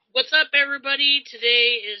What's up, everybody?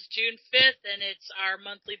 Today is June 5th, and it's our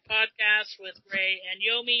monthly podcast with Ray and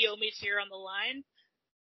Yomi. Yomi's here on the line.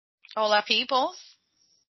 Hola, peoples.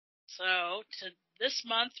 So, this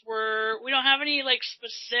month, we don't have any,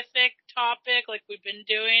 specific topic like we've been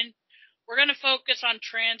doing. We're going to focus on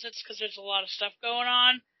transits because there's a lot of stuff going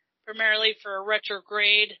on, primarily for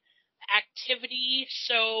retrograde activity.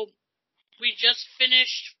 So, we just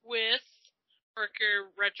finished with Mercury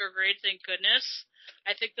retrograde, thank goodness.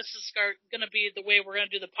 I think this is going to be the way we're going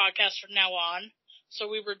to do the podcast from now on. So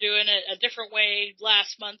we were doing it a different way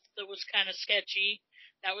last month that was kind of sketchy.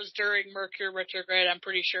 That was during Mercury retrograde, I'm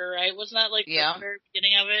pretty sure, right? Wasn't that the very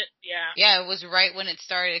beginning of it? Yeah. Yeah, it was right when it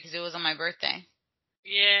started because it was on my birthday.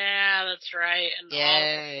 Yeah, that's right. And all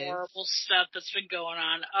the horrible stuff that's been going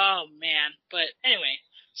on. Oh, man. But anyway,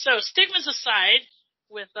 so stigmas aside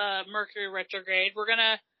with Mercury retrograde, we're going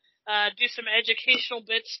to do some educational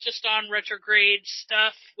bits just on retrograde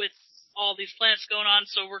stuff with all these planets going on.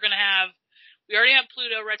 So we already have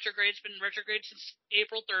Pluto retrograde. It's been retrograde since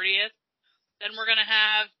April 30th. Then we're going to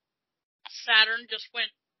have Saturn just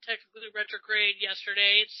went technically retrograde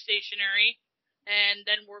yesterday. It's stationary. And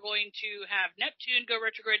then we're going to have Neptune go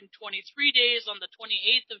retrograde in 23 days on the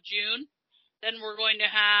 28th of June. Then we're going to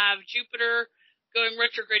have Jupiter going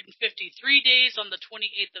retrograde in 53 days on the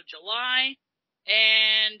 28th of July.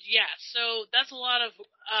 And yeah, so that's a lot of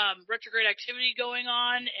retrograde activity going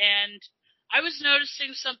on, and I was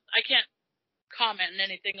noticing I can't comment on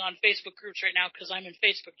anything on Facebook groups right now because I'm in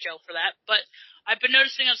Facebook jail for that, but I've been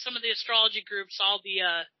noticing on some of the astrology groups all the,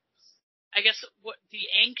 the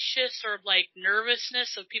anxious or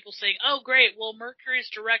nervousness of people saying, oh great, well Mercury's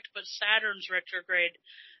direct but Saturn's retrograde.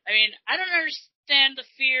 I mean, I don't understand the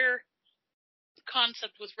fear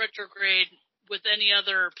concept with retrograde with any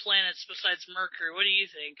other planets besides Mercury. What do you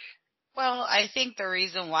think? Well, I think the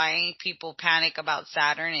reason why people panic about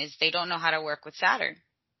Saturn is they don't know how to work with Saturn.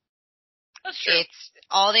 That's true.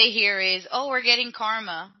 All they hear is, oh, we're getting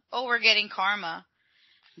karma. Oh, we're getting karma.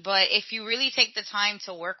 But if you really take the time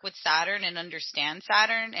to work with Saturn and understand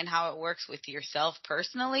Saturn and how it works with yourself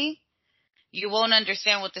personally, you won't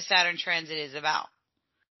understand what the Saturn transit is about.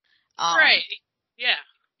 Right. Yeah.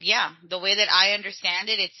 Yeah, the way that I understand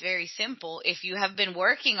it, it's very simple. If you have been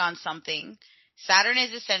working on something, Saturn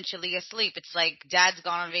is essentially asleep. It's like dad's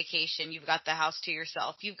gone on vacation. You've got the house to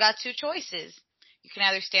yourself. You've got two choices. You can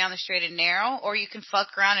either stay on the straight and narrow, or you can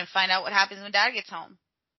fuck around and find out what happens when dad gets home.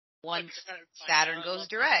 Once Saturn goes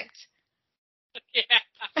direct. Yeah.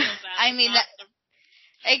 I mean,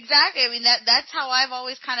 exactly. I mean, that's how I've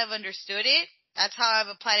always kind of understood it. That's how I've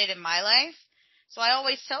applied it in my life. So I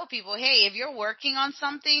always tell people, hey, if you're working on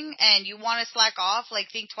something and you want to slack off,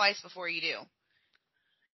 think twice before you do.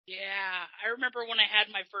 Yeah, I remember when I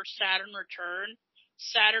had my first Saturn return,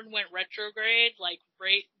 Saturn went retrograde,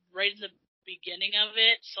 right in the beginning of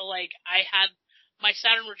it. So, I had my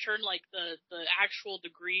Saturn return, the actual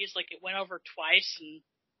degrees, it went over twice, and,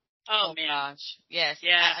 oh man. Gosh. Yes.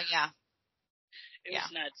 Yeah. Yeah. It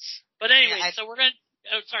was nuts. But anyway, so we're going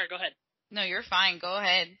to, sorry, go ahead. No, you're fine. Go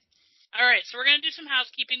ahead. All right, so we're going to do some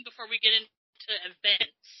housekeeping before we get into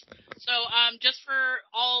events. So, just for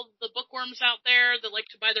all the bookworms out there that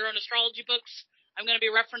like to buy their own astrology books, I'm going to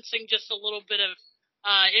be referencing just a little bit of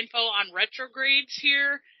info on retrogrades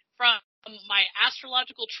here from my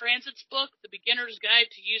astrological transits book, The Beginner's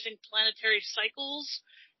Guide to Using Planetary Cycles,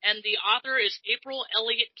 and the author is April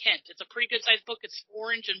Elliott Kent. It's a pretty good-sized book. It's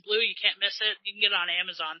orange and blue. You can't miss it. You can get it on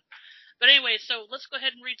Amazon. But anyway, so let's go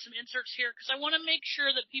ahead and read some inserts here, because I want to make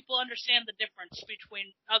sure that people understand the difference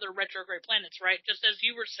between other retrograde planets, right? Just as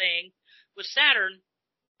you were saying, with Saturn,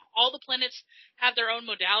 all the planets have their own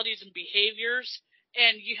modalities and behaviors,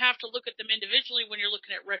 and you have to look at them individually when you're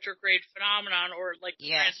looking at retrograde phenomenon or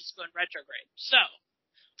transits going retrograde. So,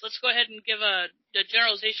 let's go ahead and give a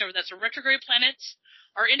generalization over that. So retrograde planets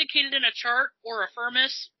are indicated in a chart or a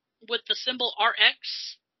firmus with the symbol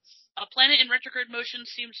RX. A planet in retrograde motion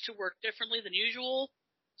seems to work differently than usual.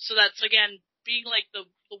 So that's, again, being the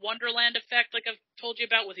Wonderland effect like I've told you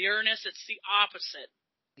about with Uranus. It's the opposite.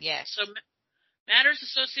 Yes. So matters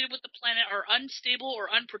associated with the planet are unstable or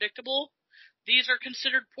unpredictable. These are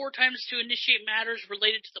considered poor times to initiate matters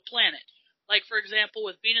related to the planet. Like, for example,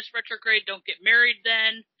 with Venus retrograde, don't get married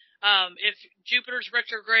then. If Jupiter's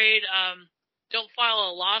retrograde, don't file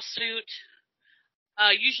a lawsuit.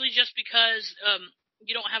 Usually just because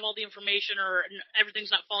you don't have all the information or everything's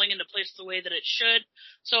not falling into place the way that it should.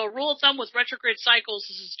 So a rule of thumb with retrograde cycles,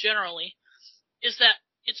 this is generally, is that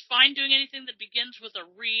it's fine doing anything that begins with a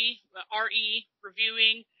R-E,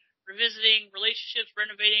 reviewing, revisiting, relationships,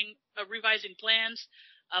 renovating, revising plans.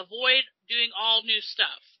 Avoid doing all new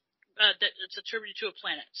stuff. that it's attributed to a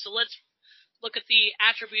planet. So let's look at the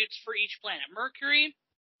attributes for each planet. Mercury,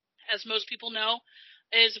 as most people know,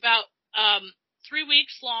 is about 3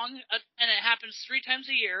 weeks long, and it happens 3 times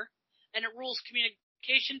a year, and it rules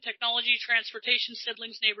communication, technology, transportation,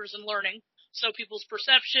 siblings, neighbors, and learning. So people's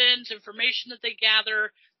perceptions, information that they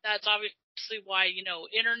gather, that's obviously why,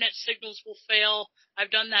 internet signals will fail.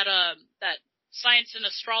 I've done that science and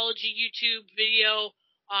astrology YouTube video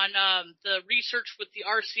on the research with the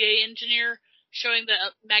RCA engineer showing the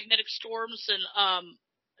magnetic storms and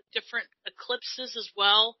different eclipses as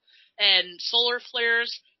well, and solar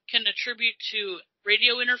flares can attribute to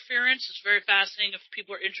radio interference. It's very fascinating. If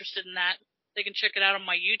people are interested in that, they can check it out on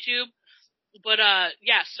my YouTube. But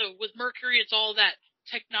so with Mercury, it's all that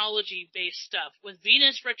technology-based stuff. With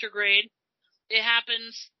Venus retrograde, it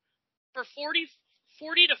happens for 40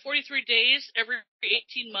 to 43 days every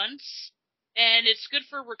 18 months, and it's good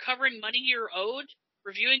for recovering money you're owed,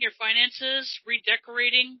 reviewing your finances,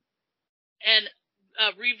 redecorating, and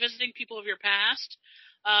revisiting people of your past.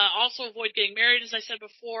 Also avoid getting married, as I said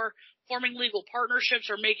before, forming legal partnerships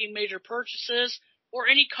or making major purchases, or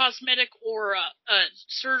any cosmetic or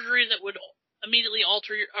surgery that would immediately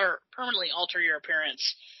or permanently alter your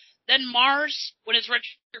appearance. Then Mars, when it's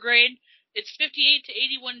retrograde, it's 58 to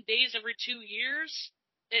 81 days every 2 years.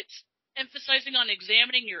 It's emphasizing on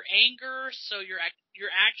examining your anger, so your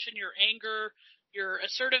action, your anger, your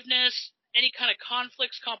assertiveness, any kind of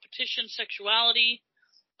conflicts, competition, sexuality.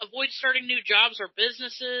 Avoid starting new jobs or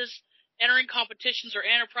businesses, entering competitions or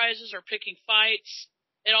enterprises, or picking fights.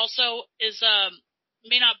 It also is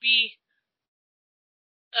may not be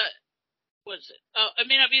it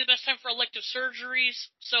may not be the best time for elective surgeries.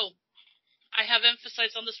 So I have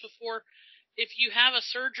emphasized on this before. If you have a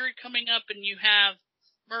surgery coming up and you have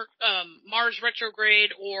Mars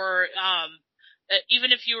retrograde, or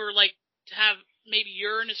even if you were like to have maybe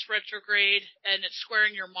Uranus retrograde and it's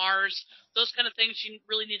squaring your Mars, those kind of things you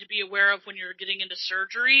really need to be aware of when you're getting into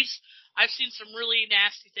surgeries. I've seen some really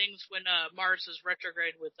nasty things when Mars is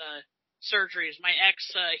retrograde with surgeries. My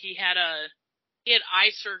ex, he had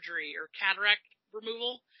eye surgery or cataract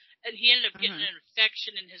removal, and he ended up getting an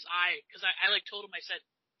infection in his eye because I told him, I said,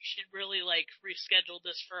 you should really reschedule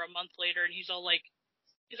this for a month later, and he's like,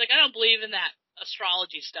 I don't believe in that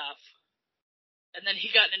astrology stuff. And then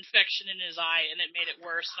he got an infection in his eye, and it made it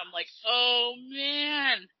worse. And I'm like, oh,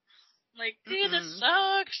 man. I'm like, dude, that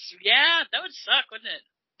sucks. Yeah, that would suck, wouldn't it?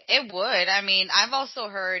 It would. I mean, I've also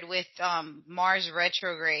heard with Mars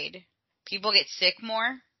retrograde, people get sick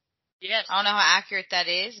more. Yes. I don't know how accurate that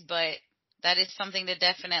is, but that is something to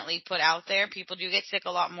definitely put out there. People do get sick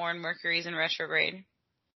a lot more in Mercury's in retrograde.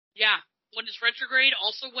 Yeah. When it's retrograde,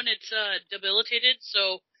 also when it's debilitated,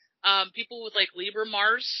 so people with Libra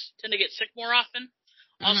Mars tend to get sick more often.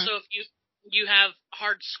 Also, if you have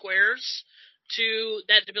hard squares to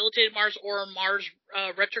that debilitated Mars or Mars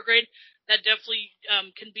retrograde, that definitely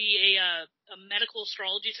can be a medical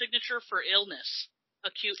astrology signature for illness,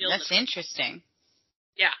 acute illness. That's interesting.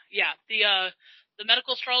 Yeah. The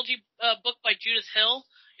medical astrology book by Judith Hill,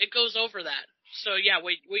 it goes over that. So yeah,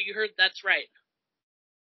 what you heard, that's right.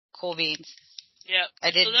 Cool beans. Yeah.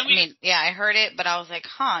 I did. So I heard it, but I was like,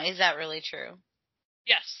 is that really true?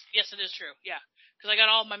 Yes, it is true. Yeah, because I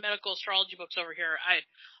got all my medical astrology books over here.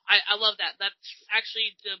 I love that. That's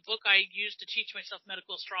actually the book I use to teach myself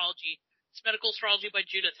medical astrology. It's Medical Astrology by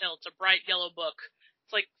Judith Hill. It's a bright yellow book.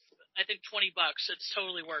 It's I think $20. It's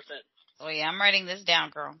totally worth it. Oh yeah, I'm writing this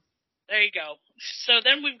down, girl. There you go. So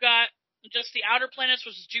then we've got just the outer planets,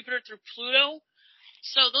 which is Jupiter through Pluto.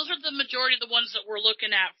 So those are the majority of the ones that we're looking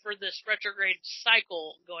at for this retrograde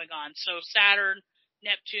cycle going on. So Saturn,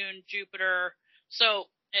 Neptune, Jupiter,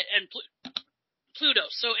 and Pluto.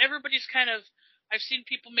 So everybody's I've seen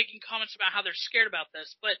people making comments about how they're scared about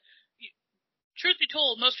this, but truth be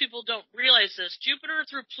told, most people don't realize this. Jupiter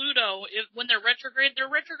through Pluto, when they're retrograde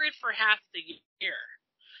for half the year.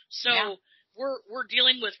 So we're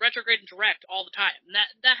dealing with retrograde and direct all the time. And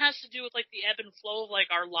that has to do with the ebb and flow of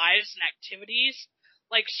our lives and activities.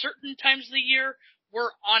 Certain times of the year,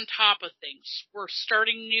 we're on top of things. We're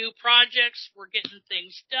starting new projects. We're getting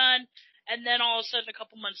things done. And then all of a sudden, a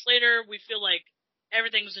couple months later, we feel like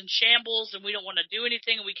everything's in shambles and we don't want to do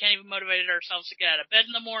anything and we can't even motivate ourselves to get out of bed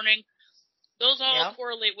in the morning. Those all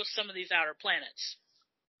correlate with some of these outer planets.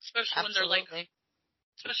 Especially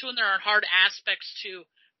when they're on hard aspects to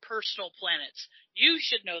personal planets. You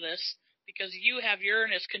should know this because you have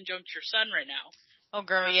Uranus conjunct your sun right now. Oh,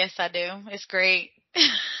 girl, yes, I do. It's great.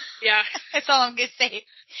 Yeah. That's all I'm going to say.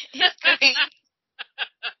 It's great.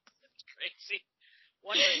 It's crazy.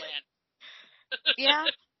 Wonderland. Yeah.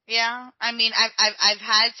 Yeah, I mean, I've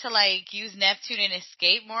had to like use Neptune and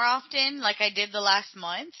escape more often, like I did the last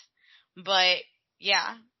month. But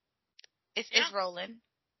yeah, it's rolling.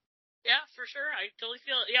 Yeah, for sure. I totally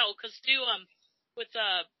feel it. Yeah, because too, with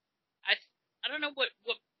I don't know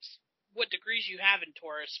what degrees you have in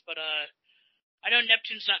Taurus, but I know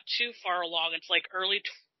Neptune's not too far along. It's like early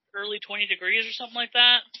 20 degrees or something like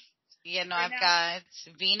that. Yeah, no, Right I've now.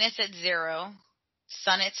 got Venus at 0,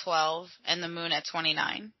 Sun at 12, and the Moon at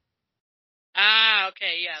 29. Ah,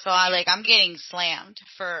 okay, yeah. So I'm getting slammed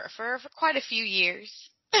for quite a few years.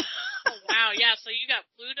 Oh wow, yeah. So you got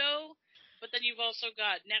Pluto, but then you've also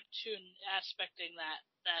got Neptune aspecting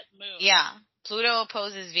that moon. Yeah, Pluto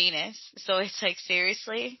opposes Venus, so it's like,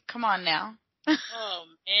 seriously, come on now. Oh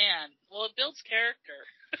man, well it builds character.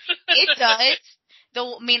 It does.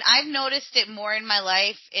 Though, I mean, I've noticed it more in my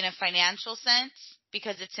life in a financial sense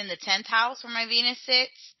because it's in the 10th house where my Venus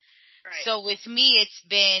sits. Right. So with me, it's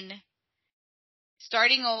been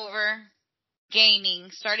starting over, gaining,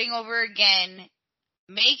 starting over again,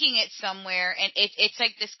 making it somewhere, and it's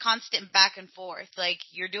like this constant back and forth. Like,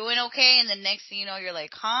 you're doing okay, and the next thing you know, you're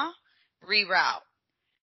like, huh? Reroute.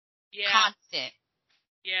 Yeah. Constant.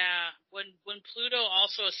 Yeah. When Pluto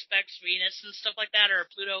also aspects Venus and stuff like that, or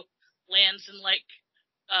Pluto lands in like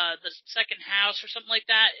the second house or something like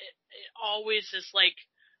that, it always is like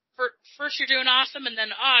first you're doing awesome, and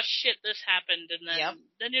then shit, this happened, and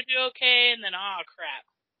then you do okay, and then crap.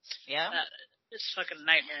 Yeah. It's fucking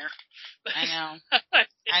nightmare. I know.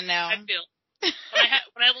 I know. I feel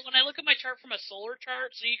when I look at my chart from a solar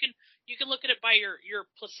chart, so you can look at it by your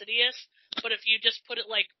Placidius, but if you just put it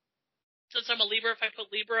like, since I'm a Libra, if I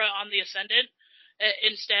put Libra on the ascendant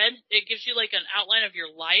instead, it gives you like an outline of your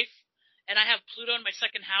life. And I have Pluto in my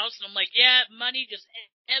second house, and I'm like, yeah, money just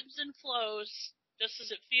ebbs and flows just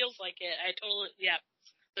as it feels like it. I totally,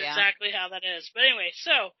 exactly how that is. But anyway,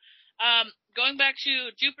 so going back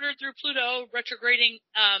to Jupiter through Pluto retrograding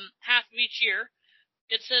half of each year,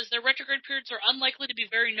 it says their retrograde periods are unlikely to be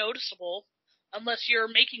very noticeable unless you're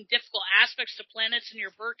making difficult aspects to planets in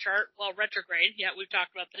your birth chart while retrograde. Yeah, we've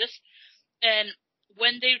talked about this. And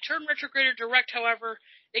when they turn retrograde or direct, however,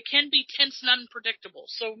 it can be tense and unpredictable.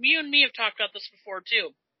 So you and me have talked about this before,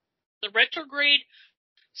 too. The retrograde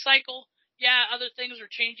cycle, other things are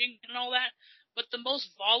changing and all that, but the most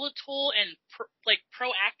volatile and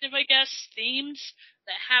proactive, I guess, themes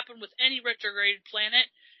that happen with any retrograde planet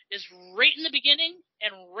is right in the beginning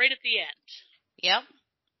and right at the end. Yep.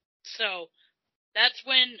 So that's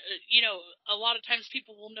when, a lot of times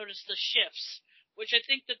people will notice the shifts, which I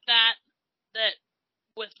think that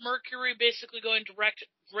with Mercury basically going direct,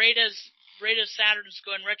 right as Saturn is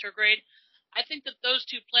going retrograde, I think that those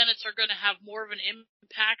two planets are going to have more of an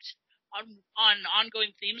impact on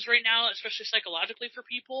ongoing themes right now, especially psychologically for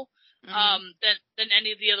people, than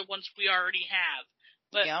any of the other ones we already have.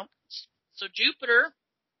 But so Jupiter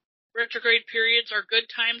retrograde periods are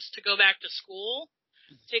good times to go back to school,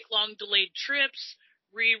 take long delayed trips,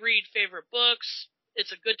 reread favorite books.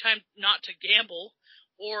 It's a good time not to gamble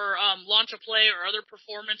or launch a play or other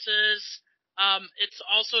performances. It's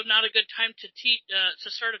also not a good time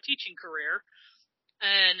to start a teaching career.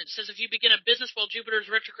 And it says if you begin a business while Jupiter's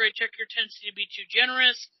retrograde, check your tendency to be too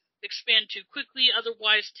generous, expand too quickly.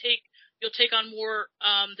 Otherwise, you'll take on more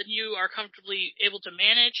than you are comfortably able to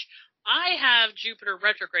manage. I have Jupiter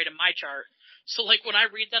retrograde in my chart, so like when I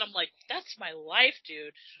read that, I'm like, that's my life,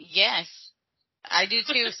 dude. Yes, I do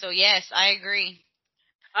too. So yes, I agree.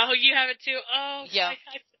 Oh, you have it too. Oh, yeah.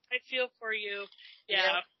 I feel for you. Yeah.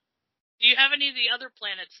 Yep. Do you have any of the other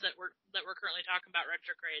planets that we're currently talking about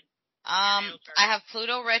retrograde? I have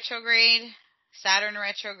Pluto retrograde, Saturn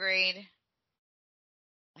retrograde.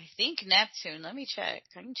 I think Neptune. Let me check.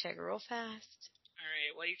 I can check real fast. All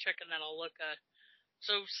right. While you're checking that, I'll look.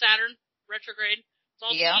 So Saturn retrograde. It's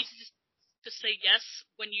also easy to say yes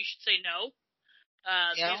when you should say no.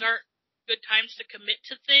 These aren't good times to commit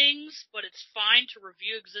to things, but it's fine to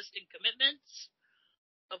review existing commitments.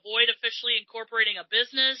 Avoid officially incorporating a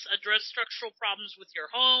business. Address structural problems with your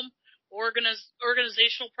home.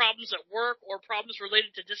 Organizational problems at work, or problems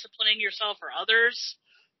related to disciplining yourself or others.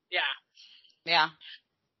 Yeah. Yeah.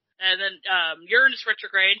 And then Uranus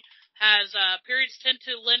retrograde has periods tend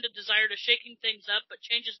to lend a desire to shaking things up, but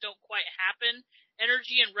changes don't quite happen.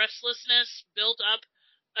 Energy and restlessness build up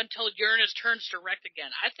until Uranus turns direct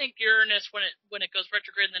again. I think Uranus, when it goes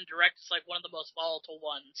retrograde and then direct, is like one of the most volatile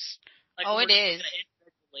ones. Like, it is.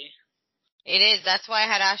 It is. That's why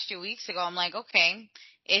I had asked you weeks ago. I'm like, okay,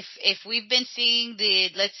 if we've been seeing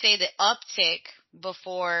let's say the uptick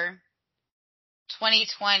before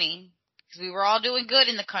 2020, Because we were all doing good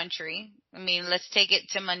in the country. I mean, let's take it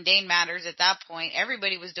to mundane matters at that point.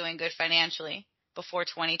 Everybody was doing good financially before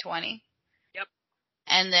 2020. Yep.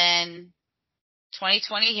 And then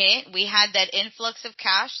 2020 hit. We had that influx of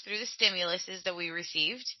cash through the stimuluses that we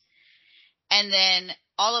received. And then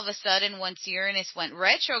all of a sudden, once Uranus went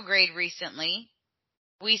retrograde recently,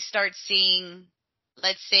 we start seeing,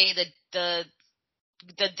 let's say, the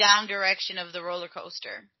down direction of the roller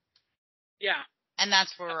coaster. Yeah. And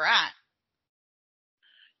that's where we're at.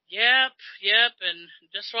 Yep. And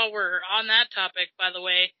just while we're on that topic, by the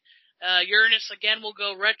way, Uranus again will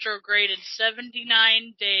go retrograde in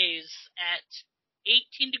 79 days at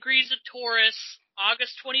 18 degrees of Taurus,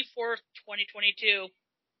 August 24th, 2022.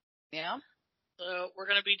 Yeah. So we're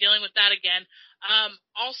going to be dealing with that again.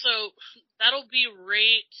 Also, that'll be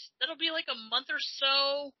like a month or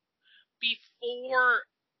so before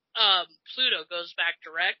Pluto goes back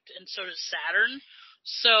direct, and so does Saturn.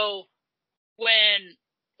 So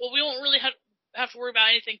we won't really have to worry about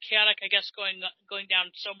anything chaotic, I guess, going down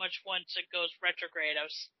so much once it goes retrograde. I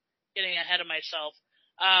was getting ahead of myself.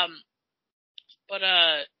 But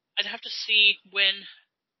I'd have to see when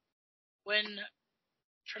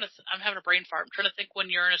I'm having a brain fart. I'm trying to think when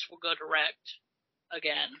Uranus will go direct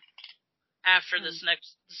again after this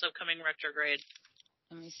upcoming retrograde.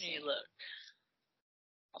 Let me see. Look.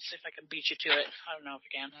 I'll see if I can beat you to it. I don't know if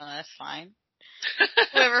I can. No, that's fine.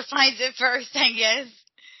 Whoever finds it first, I guess.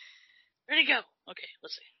 Ready to go. Okay,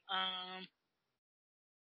 let's see.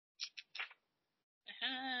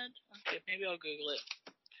 Okay, maybe I'll Google it.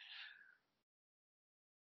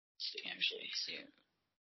 Let's see, actually. See.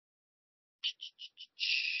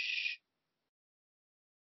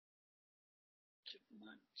 2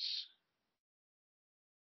 months.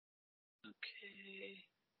 Okay.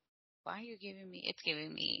 Why are you giving me? It's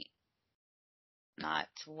giving me not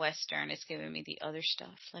Western. It's giving me the other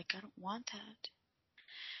stuff. Like, I don't want that.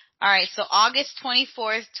 All right, so August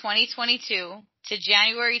 24th, 2022 to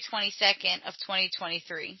January 22nd of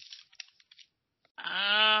 2023.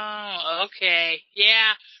 Oh, okay.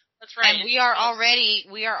 Yeah, that's right. And we are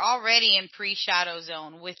already in pre-shadow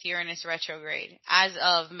zone with Uranus retrograde as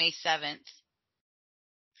of May 7th.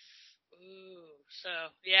 Ooh, so,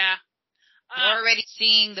 yeah. We're already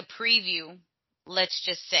seeing the preview, let's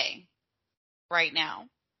just say, right now.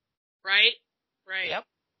 Right? Yep.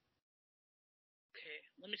 Okay,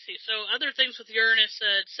 let me see. So, other things with Uranus,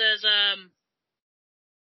 it says,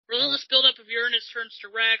 relentless buildup of Uranus turns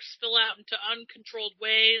to direct, spill out into uncontrolled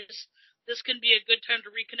ways. This can be a good time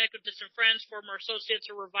to reconnect with distant friends, former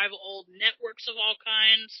associates, or revival old networks of all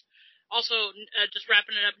kinds. Also, just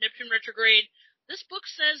wrapping it up, Neptune retrograde. This book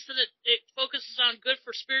says that it focuses on good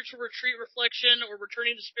for spiritual retreat, reflection, or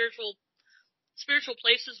returning to spiritual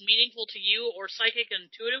places meaningful to you, or psychic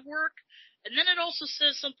and intuitive work. And then it also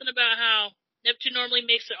says something about how Neptune normally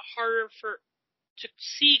makes it harder to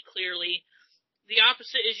see clearly. The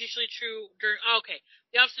opposite is usually true during.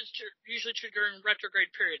 The opposite is usually true during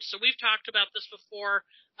retrograde periods. So we've talked about this before.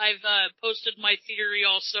 I've posted my theory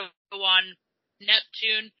also on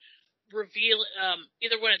Neptune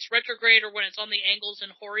either when it's retrograde or when it's on the angles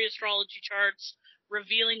in Hori astrology charts,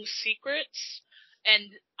 revealing secrets,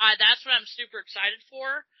 and that's what I'm super excited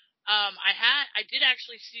for. I did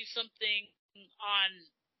actually see something on.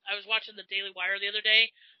 I was watching the Daily Wire the other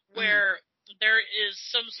day where. There is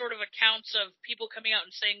some sort of accounts of people coming out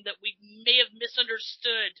and saying that we may have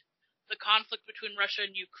misunderstood the conflict between Russia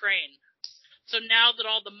and Ukraine. So now that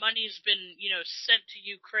all the money's been, sent to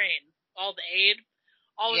Ukraine, all the aid,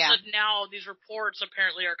 all of a sudden now these reports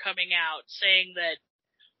apparently are coming out saying that,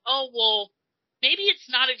 maybe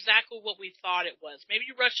it's not exactly what we thought it was.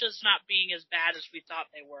 Maybe Russia's not being as bad as we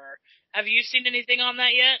thought they were. Have you seen anything on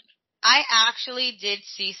that yet? I actually did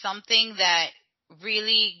see something that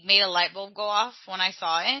really made a light bulb go off when I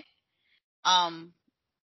saw it.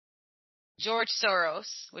 George Soros,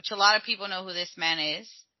 which a lot of people know who this man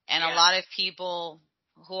is, and a lot of people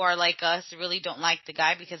who are like us really don't like the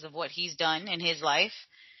guy because of what he's done in his life.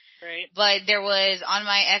 Right. But there was, on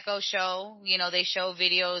my Echo show, they show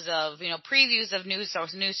videos of, previews of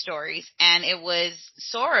news stories, and it was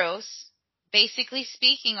Soros basically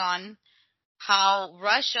speaking on how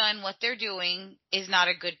Russia and what they're doing is not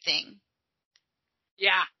a good thing.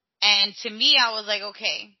 Yeah. And to me, I was like,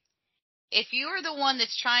 okay, if you're the one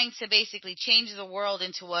that's trying to basically change the world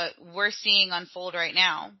into what we're seeing unfold right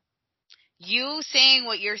now, you saying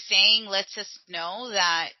what you're saying lets us know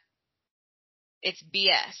that it's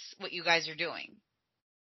BS what you guys are doing.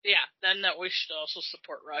 Yeah, then that we should also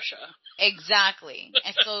support Russia. Exactly.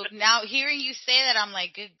 And so now hearing you say that, I'm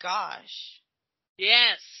like, good gosh.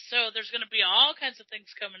 Yes, so there's going to be all kinds of things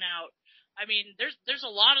coming out. I mean, there's a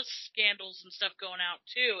lot of scandals and stuff going out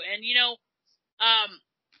too, and I'm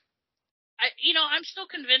still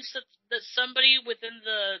convinced that somebody within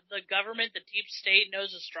the government, the deep state,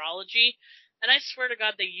 knows astrology, and I swear to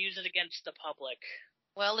God they use it against the public.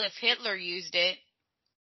 Well, if Hitler used it,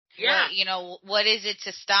 yeah, what is it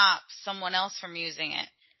to stop someone else from using it?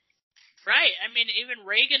 Right. I mean, even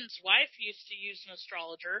Reagan's wife used to use an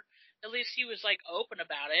astrologer. At least he was open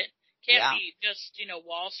about it. Can't be just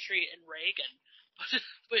Wall Street and Reagan.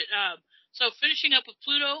 but so finishing up with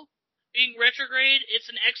Pluto being retrograde,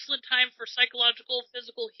 it's an excellent time for psychological,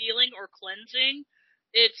 physical healing or cleansing.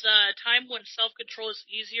 It's a time when self-control is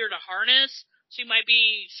easier to harness, so you might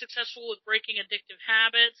be successful with breaking addictive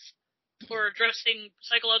habits or addressing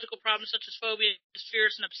psychological problems such as phobias,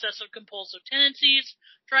 fears, and obsessive-compulsive tendencies.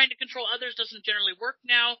 Trying to control others doesn't generally work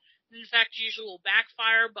now. In fact, usually will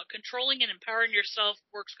backfire, but controlling and empowering yourself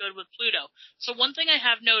works good with Pluto. So one thing I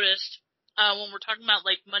have noticed when we're talking about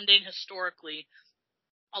mundane historically,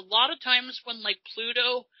 a lot of times when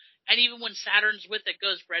Pluto and even when Saturn's with it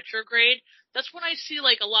goes retrograde, that's when I see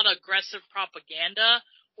a lot of aggressive propaganda,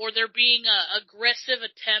 or there being aggressive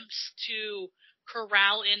attempts to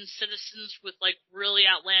corral in citizens with really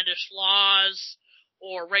outlandish laws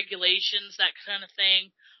or regulations, that kind of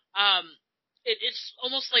thing. It's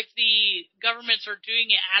almost like the governments are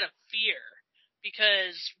doing it out of fear,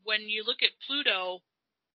 because when you look at Pluto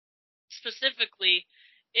specifically,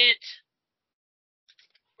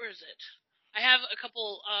 where is it? I have a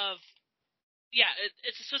couple of,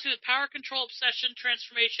 it's associated with power, control, obsession,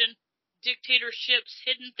 transformation, dictatorships,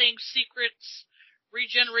 hidden things, secrets,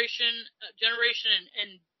 regeneration, generation,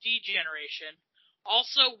 and degeneration.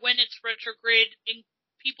 Also, when it's retrograde,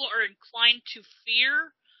 people are inclined to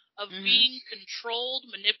fear of being controlled,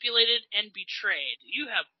 manipulated, and betrayed.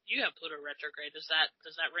 You have Pluto retrograde. Does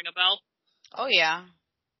that ring a bell? Oh yeah,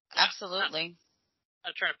 absolutely.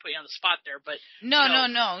 I'm trying to put you on the spot there, but no.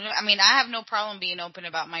 I mean, I have no problem being open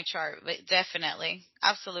about my chart, but definitely,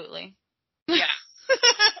 absolutely. Yeah.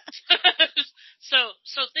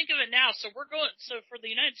 So think of it now. So for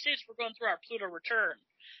the United States, we're going through our Pluto return,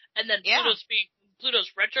 and then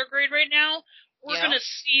Pluto's retrograde right now. We're going to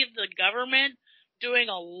see the government doing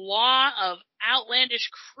a lot of outlandish,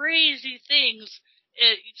 crazy things,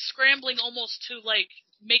 scrambling almost to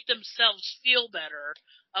make themselves feel better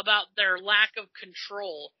about their lack of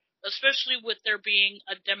control, especially with there being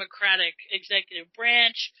a Democratic executive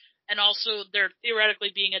branch, and also there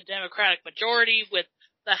theoretically being a Democratic majority with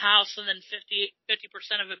the House and then 50%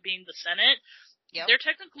 of it being the Senate. Yep. They're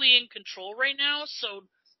technically in control right now, so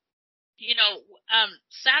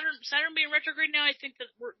Saturn being retrograde now, I think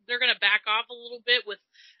that they're going to back off a little bit with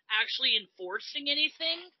actually enforcing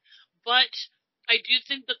anything, but I do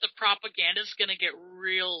think that the propaganda is going to get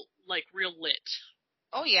real lit.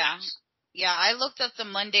 Oh yeah. Yeah, I looked up the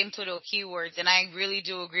mundane Pluto keywords, and I really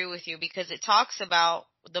do agree with you, because it talks about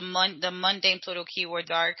the mundane Pluto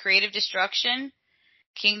keywords are creative destruction,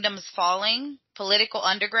 kingdoms falling, political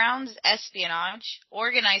undergrounds, espionage,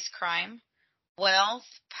 organized crime, wealth,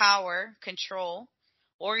 power, control,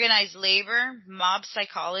 organized labor, mob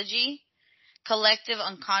psychology, collective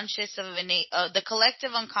unconscious of the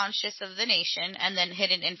collective unconscious of the nation, and then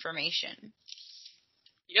hidden information.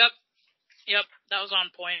 Yep, that was on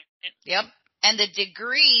point. Yep. And the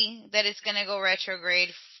degree that it's going to go retrograde,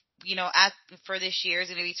 for this year is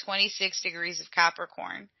going to be 26 degrees of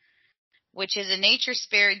Capricorn, which is a nature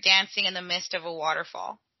spirit dancing in the midst of a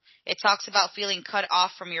waterfall. It talks about feeling cut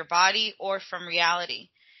off from your body or from reality.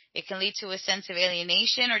 It can lead to a sense of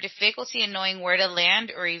alienation or difficulty in knowing where to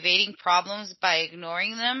land, or evading problems by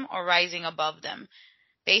ignoring them or rising above them.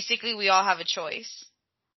 Basically, we all have a choice.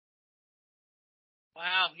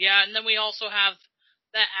 Wow, yeah, and then we also have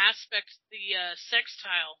that aspect, the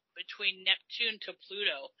sextile between Neptune to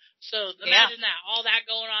Pluto. So imagine that, all that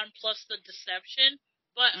going on plus the deception.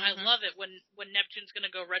 But I love it when Neptune's going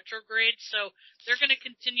to go retrograde. So they're going to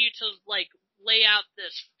continue to lay out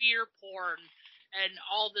this fear porn and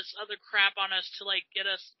all this other crap on us to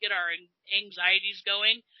get our anxieties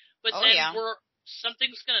going. But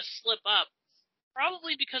something's going to slip up,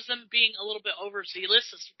 probably because them being a little bit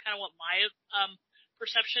overzealous. Is kind of what my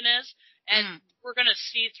perception is, and we're going to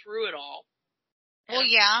see through it all. Well,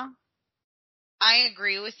 yeah, I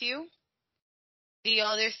agree with you. The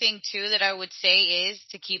other thing, too, that I would say is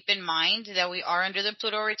to keep in mind that we are under the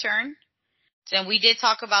Pluto return. And we did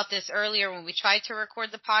talk about this earlier when we tried to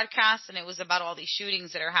record the podcast, and it was about all these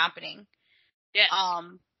shootings that are happening. Yes.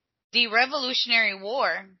 The Revolutionary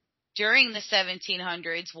War during the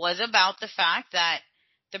 1700s was about the fact that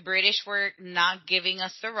the British were not giving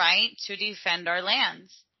us the right to defend our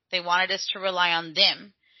lands. They wanted us to rely on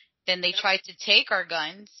them. Then they tried to take our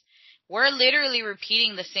guns. We're literally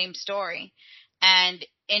repeating the same story. And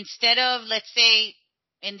instead of, let's say,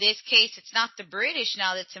 in this case, it's not the British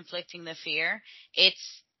now that's inflicting the fear.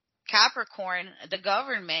 It's Capricorn, the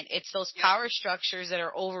government. It's those power structures that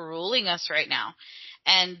are overruling us right now.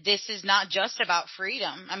 And this is not just about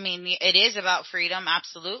freedom. I mean, it is about freedom,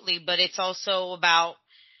 absolutely, but it's also about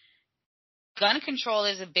gun control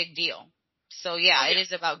is a big deal. So, it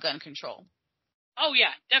is about gun control. Oh,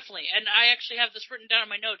 yeah, definitely. And I actually have this written down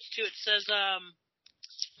in my notes, too. It says,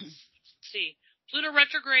 let's see, Pluto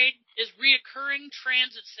retrograde is reoccurring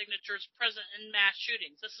transit signatures present in mass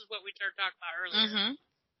shootings. This is what we started talking about earlier. Mm-hmm.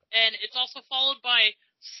 And it's also followed by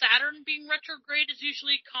Saturn being retrograde is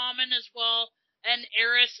usually common as well, and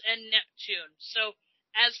Eris and Neptune. So,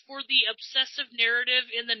 as for the obsessive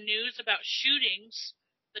narrative in the news about shootings,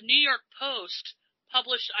 the New York Post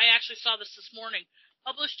published, I actually saw this morning,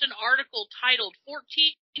 published an article titled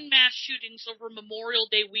 14 Mass Shootings Over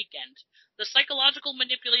Memorial Day Weekend. The psychological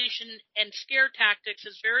manipulation and scare tactics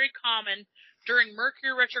is very common during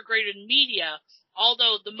Mercury retrograde in media,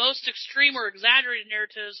 although the most extreme or exaggerated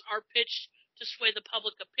narratives are pitched to sway the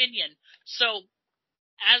public opinion. So,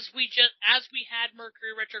 as we had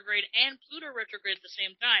Mercury retrograde and Pluto retrograde at the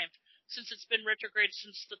same time, since it's been retrograde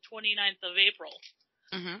since the 29th of April,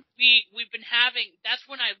 we've been having, that's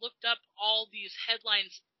when I looked up all these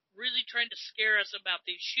headlines really trying to scare us about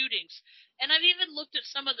these shootings. And I've even looked at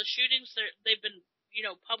some of the shootings that they've been,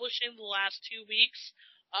 publishing the last 2 weeks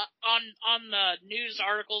on the news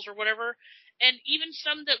articles or whatever. And even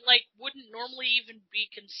some that wouldn't normally even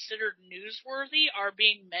be considered newsworthy are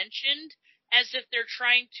being mentioned as if they're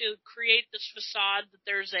trying to create this facade that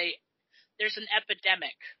there's an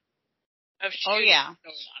epidemic of shootings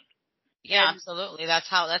going on. Yeah, absolutely. That's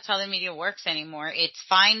how the media works anymore. It's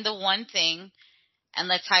find the one thing and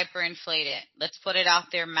let's hyperinflate it. Let's put it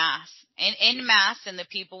out there mass. In mass, and the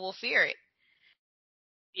people will fear it.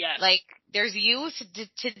 Yes. Like, there's youth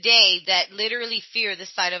today that literally fear the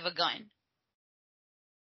sight of a gun.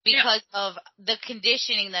 Because of the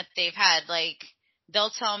conditioning that they've had. Like, they'll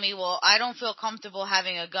tell me, well, I don't feel comfortable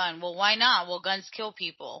having a gun. Well, why not? Well, guns kill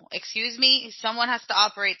people. Excuse me? Someone has to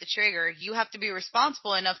operate the trigger. You have to be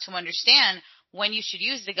responsible enough to understand when you should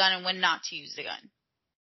use the gun and when not to use the gun.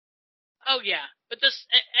 Oh, yeah. But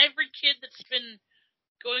every kid that's been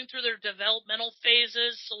going through their developmental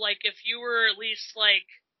phases, so, if you were at least,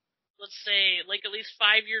 let's say, at least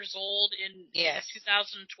 5 years old in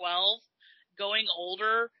 2012, going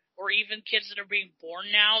older, or even kids that are being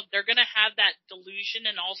born now, they're going to have that delusion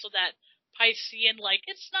and also that Piscean,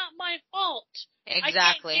 it's not my fault.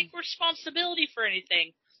 Exactly. I can't take responsibility for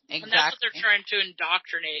anything. Exactly. And that's what they're trying to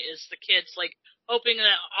indoctrinate, is the kids, hoping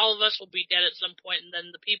that all of us will be dead at some point, and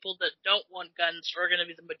then the people that don't want guns are going to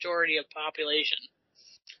be the majority of population.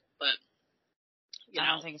 But, I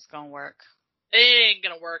don't think it's going to work. It ain't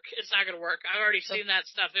going to work. It's not going to work. I've already seen that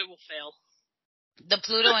stuff. It will fail. The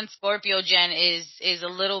Pluto and Scorpio gen is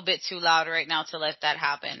a little bit too loud right now to let that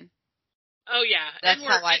happen. Oh, yeah. That's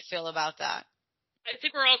how I feel about that. I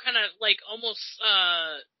think we're all kind of, almost,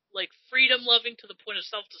 freedom-loving to the point of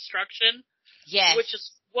self-destruction. Yes. Which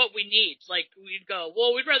is what we need. We'd go,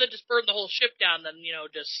 well, we'd rather just burn the whole ship down than,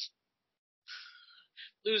 just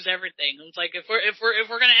lose everything. It's if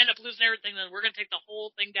we're going to end up losing everything, then we're going to take the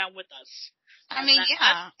whole thing down with us. I mean,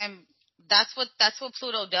 and that's what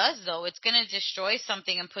Pluto does, though. It's going to destroy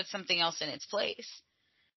something and put something else in its place.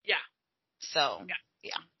 Yeah. So,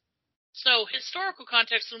 yeah. So, historical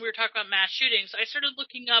context, when we were talking about mass shootings, I started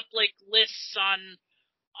looking up, lists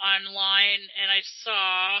online, and I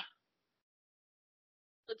saw,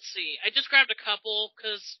 let's see, I just grabbed a couple,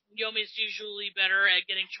 because Yomi's usually better at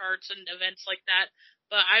getting charts and events like that,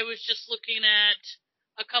 but I was just looking at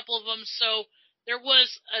a couple of them. So, there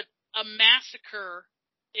was a massacre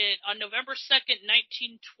on November 2nd,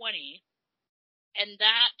 1920, and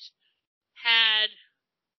that had,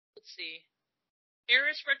 let's see,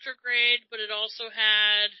 Eris retrograde, but it also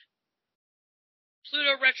had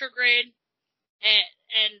Pluto retrograde,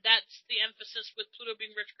 and that's the emphasis with Pluto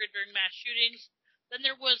being retrograde during mass shootings. Then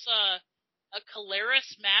there was a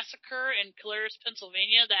Caleres massacre in Caleres,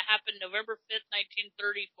 Pennsylvania, that happened November 5th,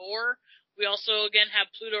 1934. We also, again,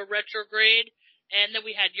 have Pluto retrograde, and then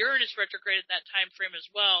we had Uranus retrograde at that time frame as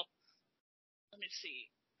well. Let me see.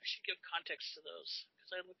 I should give context to those,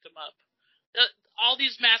 because I looked them up. All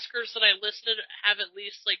these massacres that I listed have at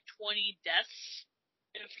least 20 deaths,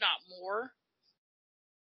 if not more.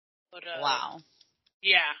 But wow.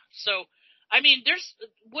 Yeah. So, I mean, there's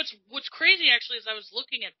what's crazy actually is I was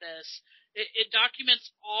looking at this. It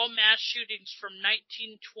documents all mass shootings from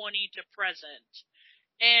 1920 to present,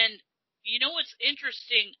 and you know what's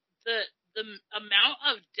interesting? the amount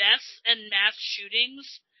of deaths and mass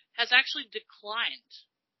shootings has actually declined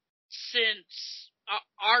since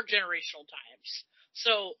our generational times.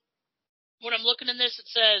 So when I'm looking in this, it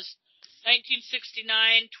says 1969,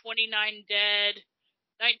 29 dead,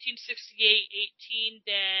 1968, 18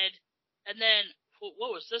 dead, and then,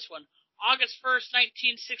 what was this one? August 1st,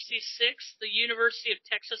 1966, the University of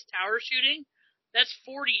Texas Tower shooting. That's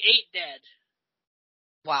 48 dead.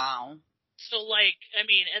 Wow. So,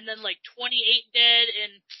 and then 28 dead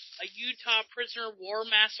in a Utah prisoner of war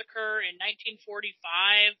massacre in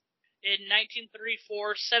 1945. In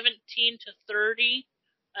 1934, 17 to 30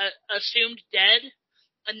 assumed dead.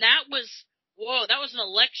 And that was an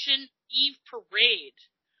election eve parade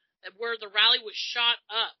where the rally was shot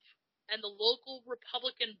up and the local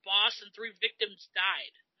Republican boss and 3 victims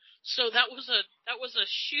died. So that was a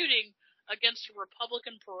shooting against a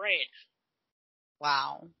Republican parade.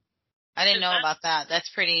 Wow. I didn't know about that. That's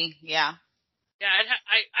pretty, yeah. Yeah,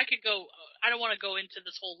 I could go. I don't want to go into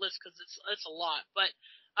this whole list because it's a lot. But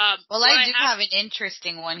well, I do have an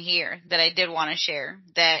interesting one here that I did want to share.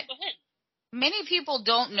 That go ahead. Many people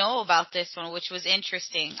don't know about this one, which was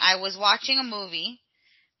interesting. I was watching a movie.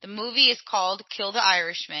 The movie is called Kill the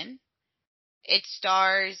Irishman. It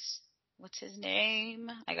stars, what's his name?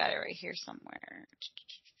 I got it right here somewhere.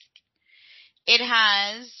 It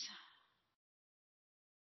has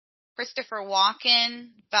Christopher Walken,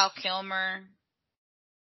 Val Kilmer,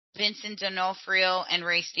 Vincent D'Onofrio, and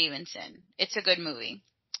Ray Stevenson. It's a good movie.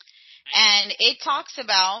 And it talks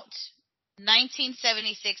about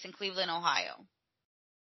 1976 in Cleveland, Ohio.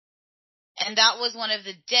 And that was one of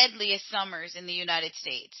the deadliest summers in the United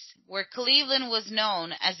States, where Cleveland was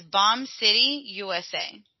known as Bomb City,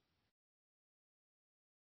 USA.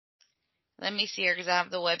 Let me see here because I have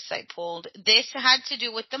the website pulled. This had to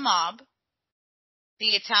do with the mob,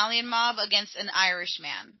 the Italian mob against an Irish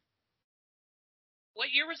man.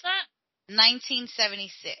 What year was that?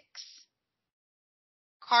 1976.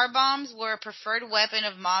 Car bombs were a preferred weapon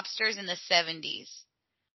of mobsters in the 70s.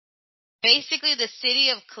 Basically, the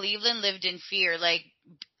city of Cleveland lived in fear,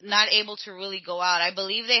 not able to really go out. I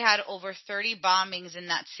believe they had over 30 bombings in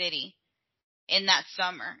that city in that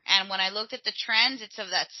summer. And when I looked at the transits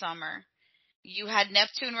of that summer, you had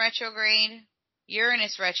Neptune retrograde,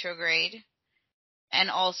 Uranus retrograde,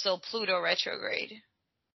 and also Pluto retrograde.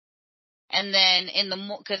 And then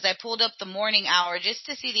because I pulled up the morning hour just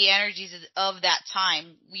to see the energies of that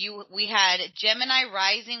time, we had Gemini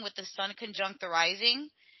rising with the Sun conjunct the rising,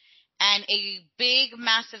 and a big,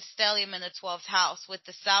 massive stellium in the 12th house with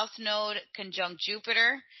the South Node conjunct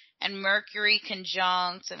Jupiter and Mercury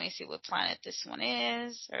conjunct, let me see what planet this one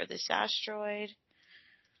is, or this asteroid,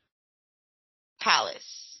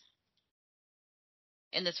 Pallas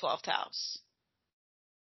in the 12th house.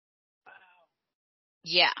 Wow.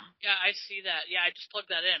 Yeah. Yeah, I see that. Yeah, I just plugged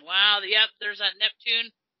that in. Wow. Yep, there's that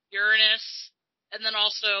Neptune, Uranus, and then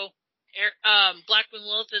also Black Moon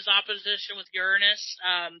Lilith is opposition with Uranus.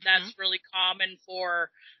 That's really common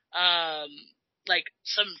for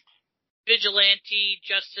some vigilante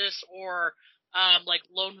justice or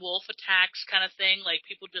lone wolf attacks kind of thing, like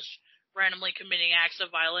people just randomly committing acts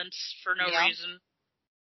of violence for no reason.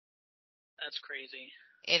 That's crazy.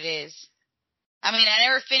 It is. I mean, I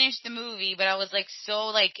never finished the movie, but I was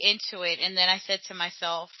so into it, and then I said to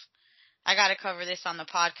myself, I got to cover this on the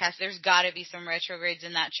podcast. There's got to be some retrogrades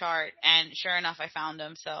in that chart, and sure enough, I found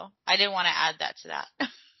them. So I didn't want to add that to that.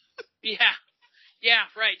 Yeah,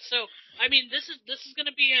 right. So I mean, this is going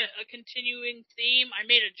to be a continuing theme. I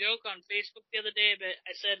made a joke on Facebook the other day, but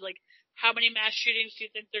I said how many mass shootings do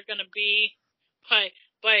you think they're going to be by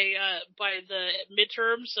the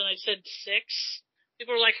midterms? And I said 6.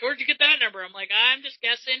 People were like, "Where'd you get that number?" I'm like, "I'm just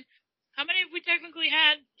guessing." How many have we technically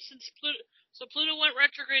had since Pluto? So Pluto went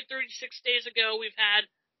retrograde 36 days ago. We had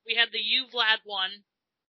the Vlad one.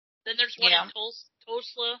 Then there's one in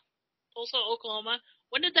Tulsa, Oklahoma.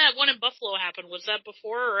 When did that one in Buffalo happen? Was that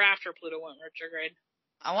before or after Pluto went retrograde?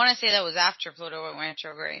 I want to say that was after Pluto went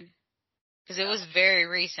retrograde, because it was very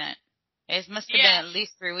recent. It must have been at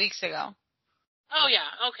least 3 weeks ago. Oh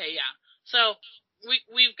yeah. Okay. Yeah. So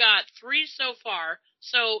we've got 3 so far.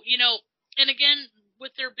 So and again,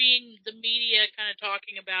 with there being the media kind of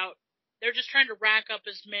talking about, they're just trying to rack up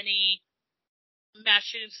as many mass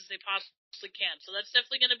shootings as they possibly can. So that's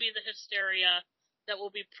definitely going to be the hysteria that will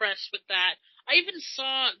be pressed with that. I even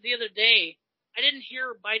saw the other day, I didn't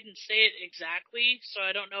hear Biden say it exactly, so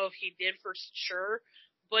I don't know if he did for sure,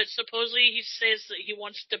 but supposedly he says that he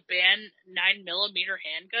wants to ban 9mm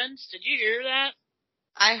handguns. Did you hear that?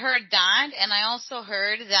 I heard that, and I also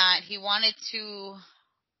heard that he wanted to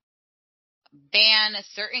ban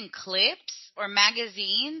certain clips or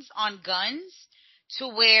magazines on guns to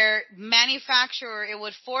where it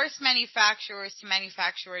would force manufacturers to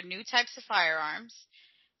manufacture new types of firearms,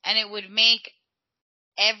 and it would make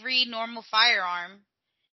every normal firearm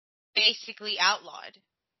basically outlawed.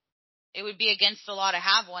 It would be against the law to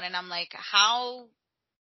have one, and I'm like, how?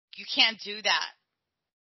 You can't do that.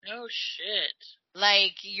 No shit.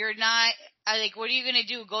 Like, you're not, like, what are you going to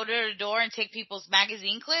do? Go to the door and take people's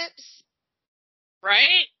magazine clips?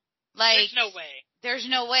 Right? Like, there's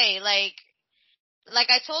no way. Like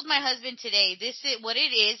I told my husband today, this is what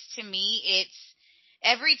it is to me. It's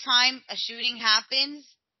every time a shooting happens,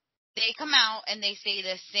 they come out and they say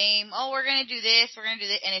the same, oh, we're going to do this,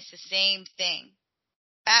 and it's the same thing.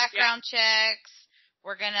 Background checks,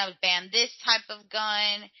 we're going to ban this type of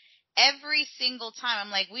gun. Every single time.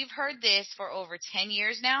 I'm like, we've heard this for over 10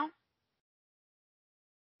 years now.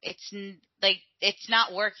 It's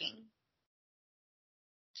not working.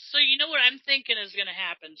 So you know what I'm thinking is going to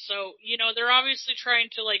happen. So, they're obviously trying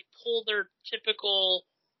to, pull their typical,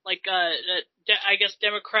 I guess,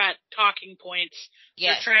 Democrat talking points.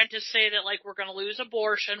 Yes. They're trying to say that, we're going to lose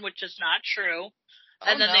abortion, which is not true.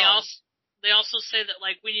 And then no. they also say that,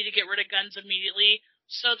 we need to get rid of guns immediately.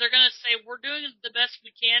 So they're going to say, we're doing the best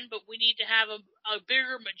we can, but we need to have a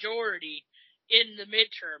bigger majority in the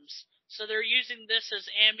midterms. So they're using this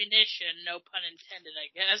as ammunition, no pun intended,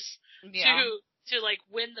 I guess, to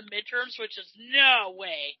win the midterms, which is no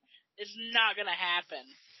way. It's not going to happen.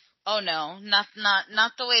 Oh no, not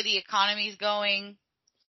the way the economy's going.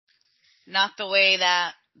 Not the way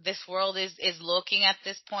that this world is looking at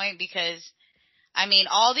this point, because I mean,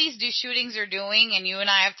 all these shootings are doing, and you and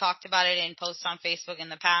I have talked about it in posts on Facebook in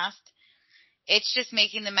the past, it's just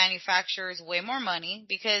making the manufacturers way more money,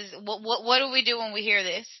 because what do we do when we hear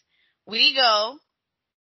this? We go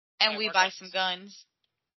and we buy some guns.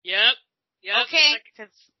 Yep. Okay,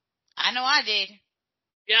 because I know I did.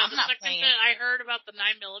 Yeah, the second that I heard about the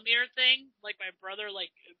 9mm thing, my brother,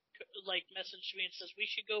 messaged me and says, we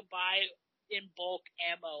should go buy in bulk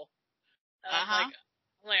ammo. I'm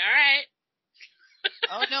like, all right.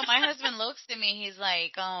 Oh no, my husband looks at me, he's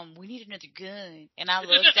like, we need another gun. And I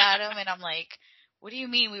looked at him and I'm like, what do you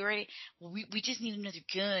mean? We just need another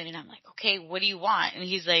gun. And I'm like, okay, what do you want? And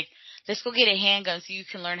he's like, let's go get a handgun so you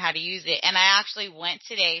can learn how to use it. And I actually went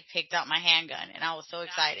today, picked up my handgun, and I was so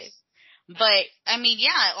excited. But I mean,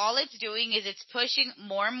 yeah, all it's doing is it's pushing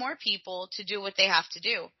more and more people to do what they have to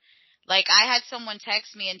do. Like, I had someone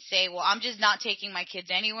text me and say, well, I'm just not taking my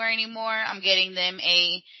kids anywhere anymore. I'm getting them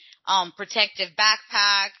a protective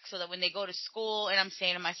backpack so that when they go to school, and I'm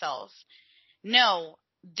saying to myself, no,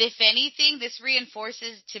 if anything, this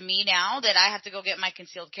reinforces to me now that I have to go get my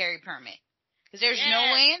concealed carry permit. Because there's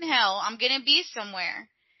no way in hell I'm going to be somewhere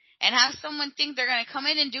and have someone think they're going to come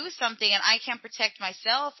in and do something and I can't protect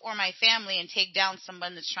myself or my family and take down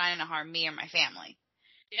someone that's trying to harm me or my family.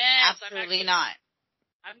 Yes, absolutely not.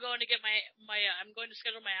 I'm going to get I'm going to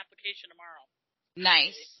schedule my application tomorrow.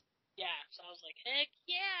 Nice. Yeah, so I was like, heck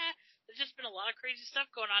yeah. There's just been a lot of crazy stuff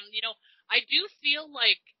going on. I do feel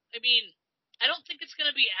like, I don't think it's going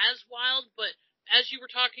to be as wild, but as you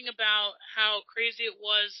were talking about how crazy it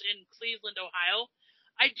was in Cleveland, Ohio,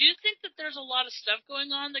 I do think that there's a lot of stuff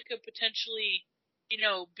going on that could potentially,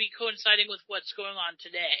 be coinciding with what's going on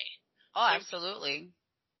today. Oh, so absolutely.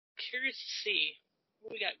 I'm curious to see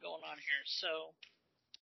what we got going on here. So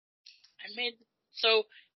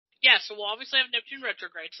we'll obviously have Neptune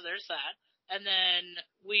retrograde, so there's that. And then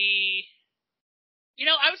I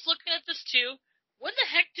was looking at this too. When the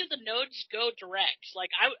heck did the nodes go direct?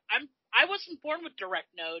 I wasn't born with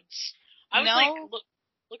direct nodes. I was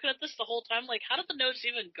looking at this the whole time. How did the nodes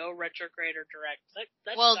even go retrograde or direct?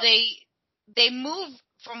 They move.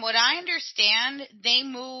 From what I understand, they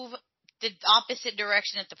move the opposite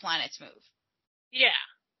direction that the planets move. Yeah.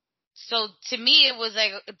 So to me, it was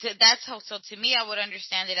So to me, I would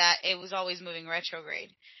understand it was always moving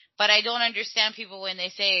retrograde. But I don't understand people when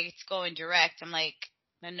they say it's going direct. I'm like,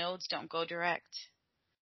 the nodes don't go direct.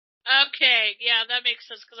 Okay, yeah, that makes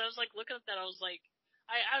sense, because I was looking at that, I was like,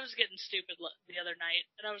 I was getting stupid the other night,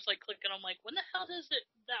 and I was clicking, I'm like, when the hell does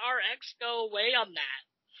the RX go away on that?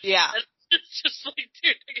 Yeah. And it's just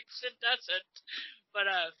dude, I guess it doesn't. But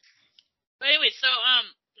anyway, so I'm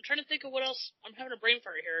trying to think of what else. I'm having a brain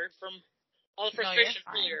fart here from all the frustration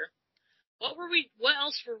earlier. What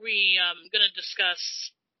else were we gonna discuss?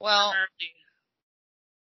 Well,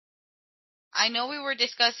 I know we were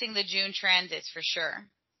discussing the June transits for sure.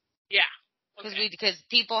 Yeah. Because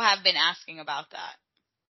people have been asking about that.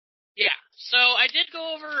 Yeah. So I did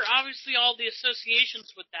go over, obviously, all the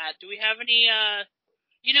associations with that. Do we have any,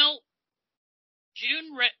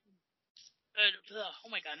 June, oh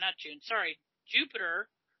my god, not June. Sorry, Jupiter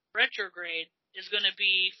retrograde is going to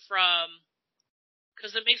be from,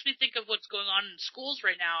 because it makes me think of what's going on in schools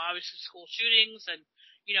right now. Obviously, school shootings and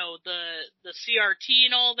the CRT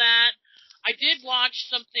and all that. I did watch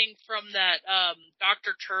something from that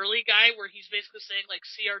Dr. Turley guy where he's basically saying like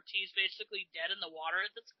CRT is basically dead in the water at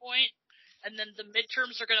this point, and then the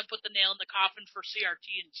midterms are going to put the nail in the coffin for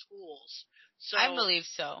CRT in schools. So I believe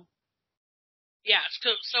so. Yeah,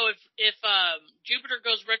 so if Jupiter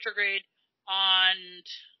goes retrograde on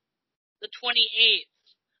the 28th,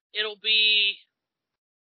 it'll be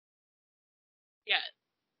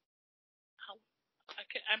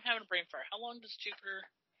I'm having a brain fart. How long does Jupiter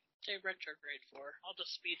stay retrograde for? I'll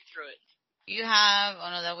just speed through it. You have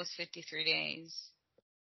that was 53 days.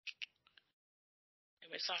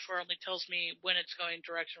 My software only tells me when it's going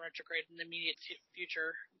direction retrograde in the immediate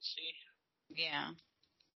future. Let's see. Yeah.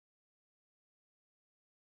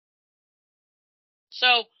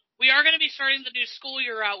 So we are going to be starting the new school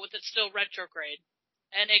year out with it still retrograde,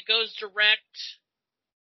 and it goes direct.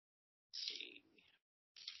 Let's see.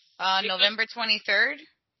 November 23rd.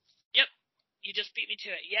 Yep, you just beat me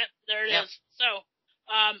to it. Yep, there it is. So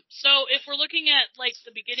if we're looking at like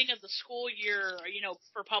the beginning of the school year,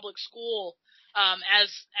 for public school,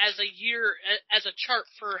 as a year, as a chart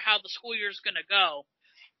for how the school year is going to go,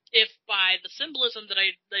 if by the symbolism that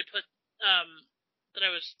I put that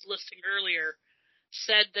I was listing earlier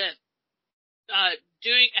said that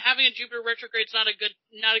having a Jupiter retrograde is not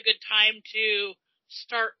a good time to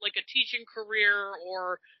start like a teaching career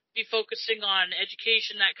or be focusing on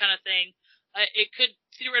education, that kind of thing. It could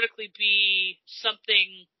theoretically be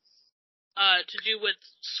something to do with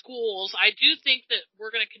schools. I do think that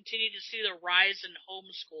we're going to continue to see the rise in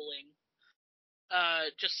homeschooling,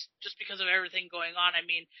 just because of everything going on. I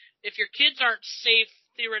mean, if your kids aren't safe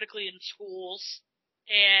theoretically in schools,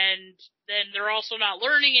 and then they're also not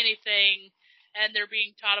learning anything, and they're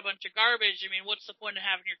being taught a bunch of garbage, I mean, what's the point of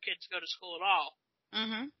having your kids go to school at all?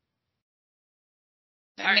 Mm-hmm.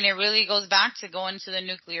 I mean, it really goes back to going to the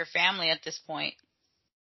nuclear family at this point.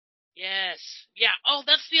 Yes. Yeah. Oh,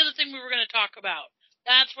 that's the other thing we were going to talk about.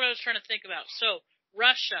 That's what I was trying to think about. So,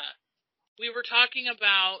 Russia. We were talking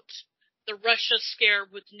about the Russia scare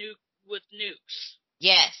with nukes.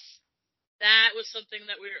 Yes. That was something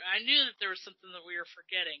that I knew that there was something that we were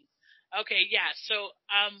forgetting. Okay, yeah. So,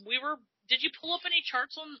 did you pull up any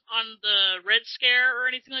charts on the Red Scare or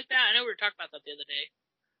anything like that? I know we were talking about that the other day.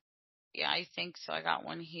 Yeah, I think so. I got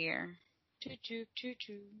one here. Took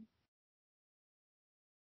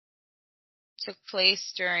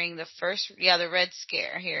place during the Red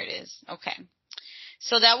Scare. Here it is. Okay.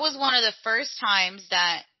 So that was one of the first times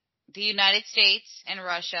that the United States and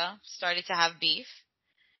Russia started to have beef.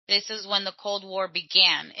 This is when the Cold War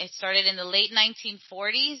began. It started in the late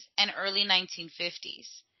 1940s and early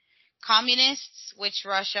 1950s. Communists, which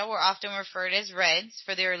Russia were often referred as Reds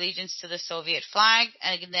for their allegiance to the Soviet flag,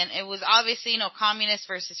 and then it was obviously, communists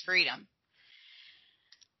versus freedom.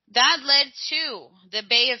 That led to the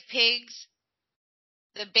Bay of Pigs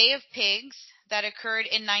that occurred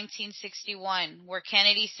in 1961, where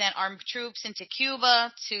Kennedy sent armed troops into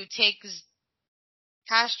Cuba to take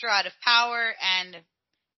Castro out of power and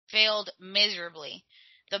failed miserably.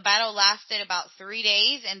 The battle lasted about 3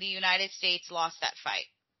 days, and the United States lost that fight.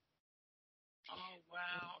 Oh,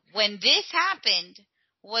 wow. When this happened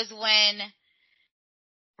was when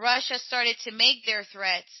Russia started to make their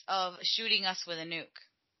threats of shooting us with a nuke.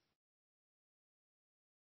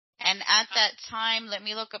 And at that time, let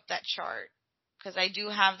me look up that chart, because I do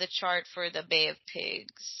have the chart for the Bay of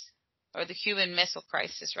Pigs, or the Cuban Missile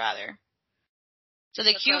Crisis, rather. So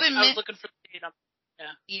the I was looking for the date.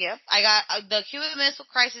 Yeah. Yep. I got the Cuban Missile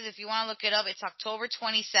Crisis. If you want to look it up, it's October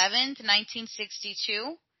 27th,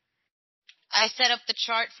 1962. I set up the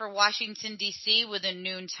chart for Washington, D.C. with a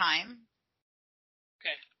noon time.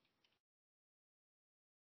 Okay.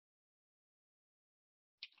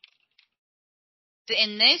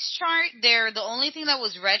 In this chart, the only thing that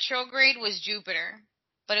was retrograde was Jupiter,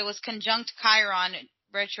 but it was conjunct Chiron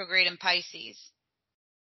retrograde in Pisces.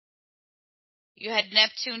 You had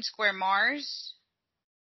Neptune square Mars,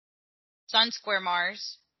 Sun square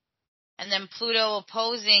Mars, and then Pluto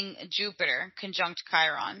opposing Jupiter, conjunct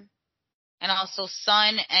Chiron, and also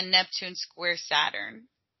Sun and Neptune square Saturn.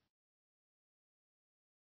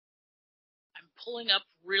 I'm pulling up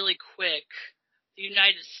really quick the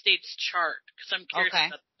United States chart because I'm curious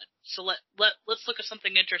about that. So let's look at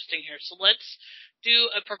something interesting here. So let's do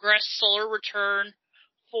a progressed solar return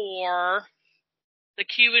for the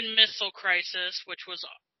Cuban Missile Crisis, which was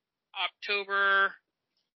October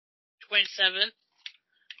 27th.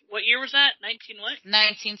 What year was that?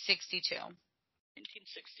 1962. 1962.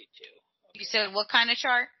 Okay. You said what kind of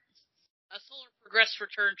chart? A solar progress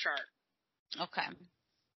return chart. Okay.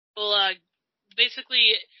 Well,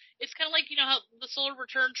 basically, it's kind of like, how the solar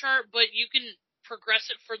return chart, but you can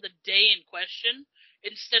progress it for the day in question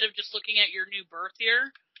instead of just looking at your new birth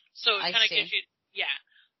year. So it kind of gives you, yeah.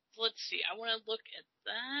 So let's see. I want to look at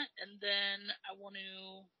that, and then I want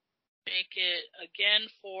to make it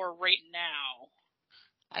again for right now.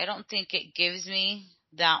 I don't think it gives me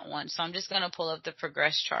that one, so I'm just going to pull up the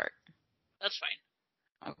progress chart. That's fine.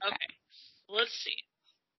 Okay. Let's see.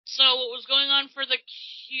 So what was going on for the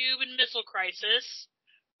Cuban Missile Crisis?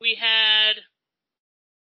 We had,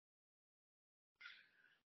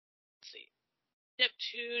 let's see,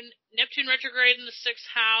 Neptune retrograde in the 6th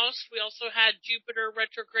house. We also had Jupiter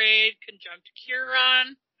retrograde conjunct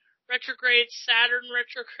Chiron retrograde, Saturn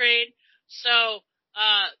retrograde. So,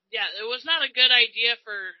 it was not a good idea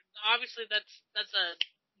for, obviously that's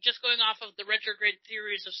just going off of the retrograde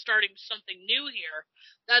theories of starting something new here.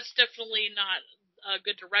 That's definitely not a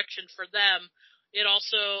good direction for them. It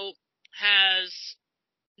also has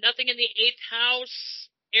nothing in the 8th house,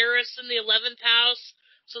 Eris in the 11th house.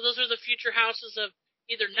 So those are the future houses of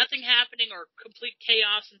either nothing happening or complete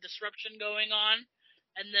chaos and disruption going on.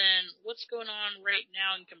 And then what's going on right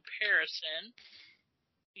now in comparison?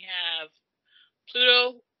 We have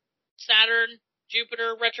Pluto, Saturn,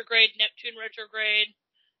 Jupiter retrograde, Neptune retrograde,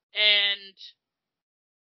 and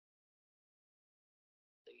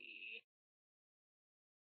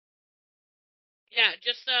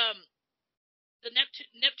the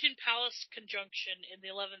Neptune Palace conjunction in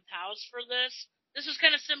the 11th house for this. This is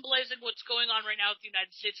kind of symbolizing what's going on right now with the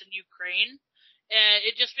United States and Ukraine. And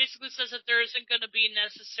it just basically says that there isn't going to be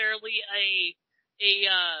necessarily a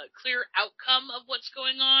clear outcome of what's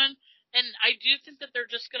going on. And I do think that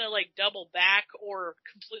they're just going to double back or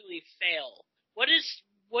completely fail. What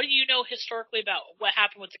do you know historically about what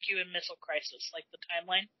happened with the Cuban Missile Crisis, like the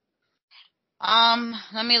timeline?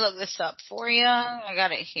 Let me look this up for you. I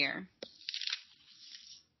got it here.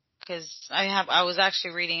 Because I was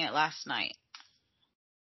actually reading it last night.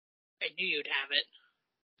 I knew you'd have it.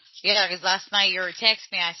 Yeah, because last night you were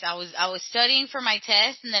texting me. I was studying for my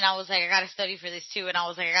test, and then I was like, I gotta study for this too, and I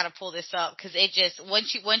was like, I gotta pull this up because it just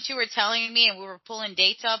once you were telling me and we were pulling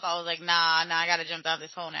dates up, I was like, nah, I gotta jump down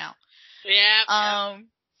this hole now. Yeah.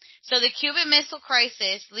 So the Cuban Missile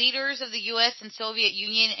Crisis, leaders of the U.S. and Soviet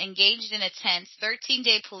Union engaged in a tense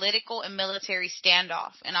 13-day political and military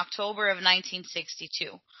standoff in October of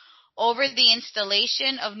 1962 over the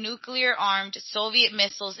installation of nuclear-armed Soviet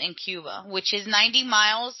missiles in Cuba, which is 90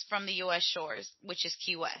 miles from the U.S. shores, which is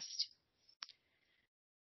Key West.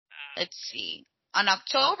 Let's see. On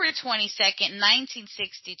October 22nd,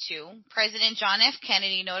 1962, President John F.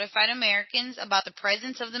 Kennedy notified Americans about the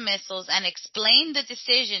presence of the missiles and explained the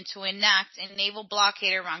decision to enact a naval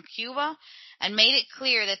blockade around Cuba and made it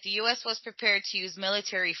clear that the U.S. was prepared to use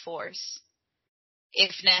military force,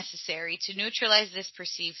 if necessary, to neutralize this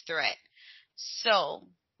perceived threat. So,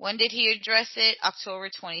 when did he address it? October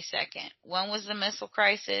 22nd. When was the missile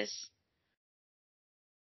crisis?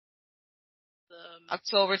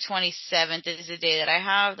 October 27th is the day that I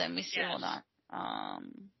have. Let me see. Yes. Hold on.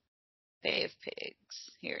 Bay of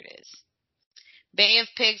Pigs. Here it is. Bay of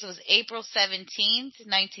Pigs was April 17th,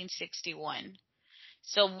 1961.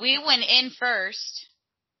 So we went in first,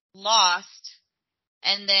 lost,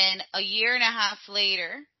 and then a year and a half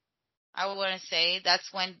later, I want to say,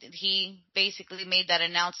 that's when he basically made that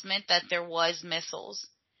announcement that there was missiles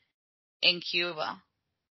in Cuba.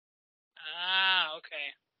 Ah,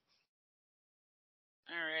 okay.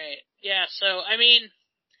 All right. Yeah, so I mean,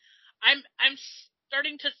 I'm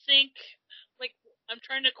starting to think, I'm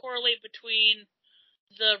trying to correlate between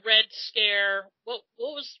the Red Scare. What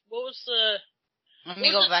was the? Let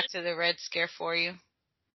me go back to the Red Scare for you.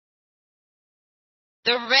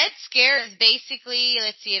 The Red Scare is basically,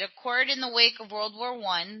 let's see, it occurred in the wake of World War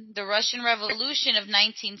I, the Russian Revolution of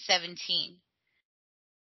 1917.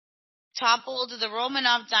 Toppled the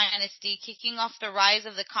Romanov dynasty, kicking off the rise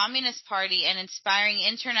of the Communist Party and inspiring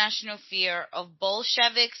international fear of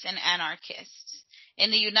Bolsheviks and anarchists.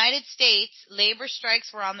 In the United States, labor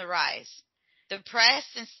strikes were on the rise. The press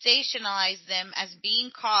sensationalized them as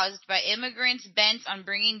being caused by immigrants bent on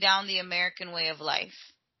bringing down the American way of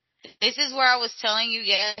life. This is where I was telling you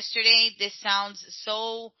yesterday, this sounds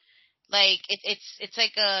so like it's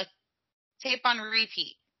like a tape on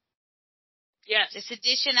repeat. Yes. The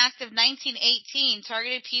Sedition Act of 1918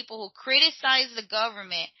 targeted people who criticized the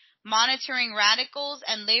government, monitoring radicals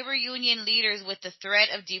and labor union leaders with the threat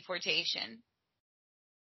of deportation.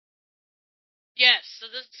 Yes,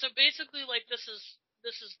 so basically, this is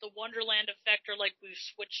this is the Wonderland effect, or like we've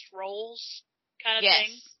switched roles kind of Yes.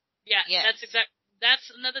 thing. Yeah, Yes. that's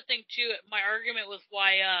another thing too. My argument with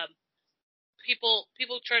why people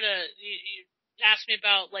try to ask me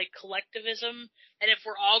about like collectivism, and if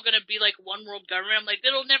we're all going to be like one world government, I'm like,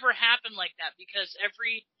 it'll never happen like that, because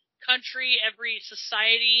every country, every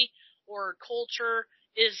society or culture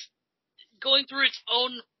is going through its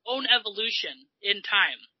own evolution in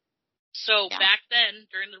time. So back then,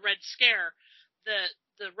 during the Red Scare,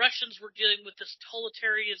 the Russians were dealing with this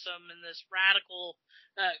totalitarianism and this radical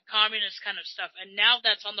communist kind of stuff, and now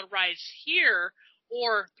that's on the rise here,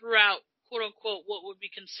 or throughout, quote unquote, what would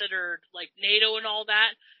be considered like NATO and all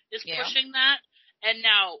that is pushing that. And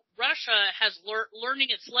now Russia has learning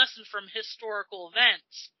its lesson from historical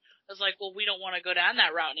events. I was like, well, we don't want to go down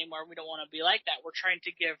that route anymore. We don't want to be like that. We're trying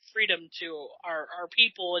to give freedom to our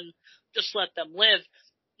people and just let them live,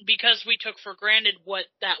 because we took for granted what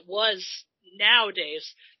that was nowadays.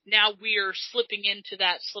 Now we are slipping into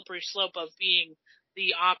that slippery slope of being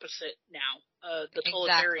the opposite now, the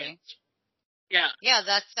totalitarians. Yeah. Yeah,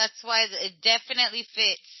 that's why it definitely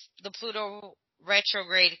fits the Pluto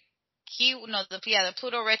retrograde the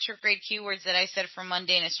Pluto retrograde keywords that I said for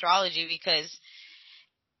mundane astrology, because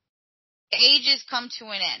ages come to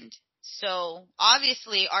an end. So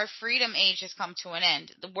obviously our freedom age has come to an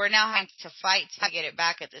end. We're now having to fight to get it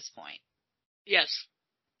back at this point. Yes.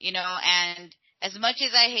 And as much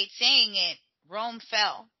as I hate saying it, Rome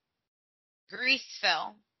fell. Greece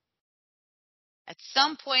fell. At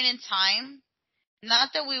some point in time, not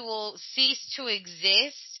that we will cease to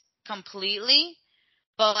exist completely,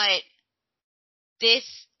 but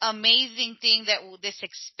this amazing thing, this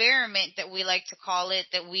experiment that we like to call it,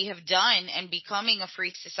 that we have done and becoming a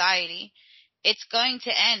free society, it's going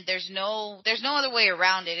to end. There's no other way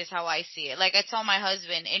around it, is how I see it. Like I told my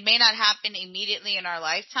husband, it may not happen immediately in our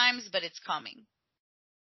lifetimes, but it's coming.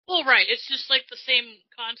 Well, right. It's just like the same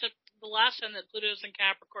concept the last time that Pluto was in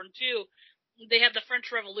Capricorn too. They had the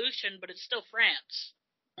French Revolution, but it's still France.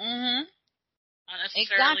 Mm-hmm. Not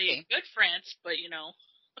necessarily good France, but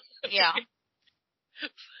Yeah.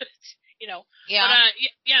 But, Yeah.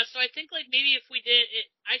 But, so I think like maybe if we did it,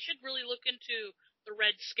 I should really look into the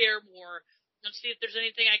Red Scare more and see if there's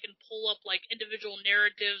anything I can pull up, like individual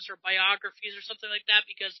narratives or biographies or something like that,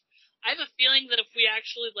 because I have a feeling that if we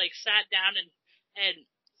actually like sat down and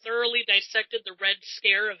thoroughly dissected the Red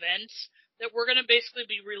Scare events, that we're going to basically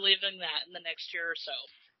be reliving that in the next year or so.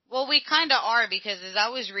 Well, we kind of are, because as I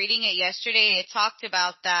was reading it yesterday, it talked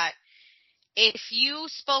about that if you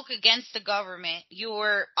spoke against the government, you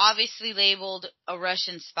were obviously labeled a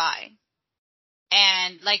Russian spy.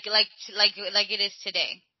 And like it is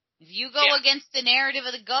today. If you go against the narrative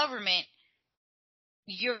of the government,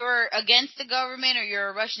 you're against the government or you're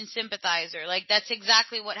a Russian sympathizer. Like that's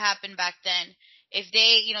exactly what happened back then. If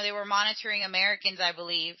they were monitoring Americans, I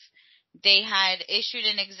believe. They had issued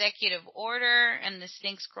an executive order, and this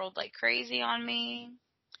thing scrolled like crazy on me.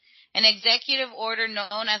 An executive order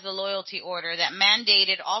known as the loyalty order that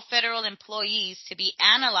mandated all federal employees to be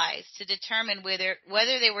analyzed to determine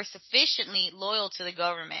whether they were sufficiently loyal to the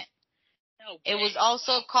government. Okay. It was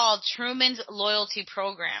also called Truman's Loyalty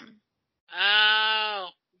Program. Oh,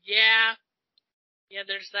 yeah. Yeah,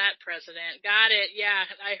 there's that president. Got it. Yeah,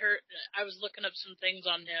 I was looking up some things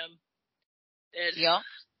on him. Yep.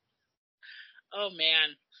 Oh,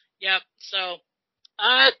 man. Yep. So,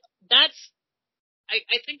 that's,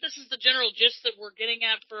 I think this is the general gist that we're getting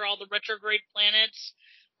at for all the retrograde planets.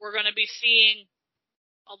 We're going to be seeing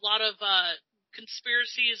a lot of,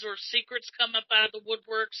 conspiracies or secrets come up out of the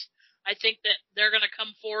woodworks. I think that they're going to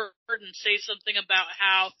come forward and say something about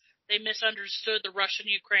how they misunderstood the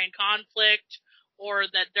Russian-Ukraine conflict, or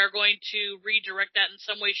that they're going to redirect that in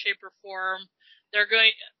some way, shape, or form.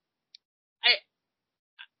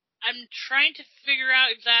 I'm trying to figure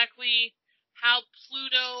out exactly how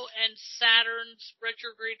Pluto and Saturn's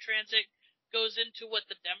retrograde transit goes into what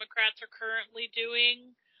the Democrats are currently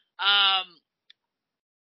doing. I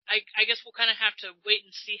guess we'll kind of have to wait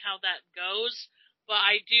and see how that goes. But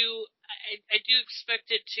I do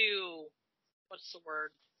expect it to, what's the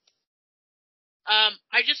word?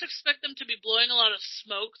 I just expect them to be blowing a lot of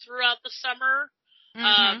smoke throughout the summer.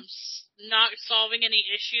 Mm-hmm. Not solving any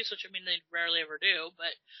issues, which I mean they rarely ever do,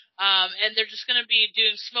 but and they're just going to be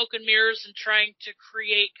doing smoke and mirrors and trying to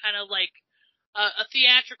create kind of like a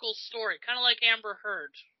theatrical story, kind of like Amber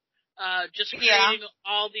Heard, just creating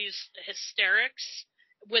all these hysterics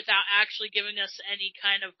without actually giving us any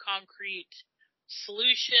kind of concrete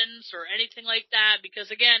solutions or anything like that.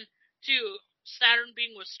 Because again, too, Saturn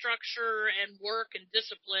being with structure and work and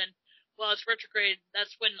discipline, while it's retrograde,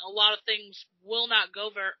 that's when a lot of things will not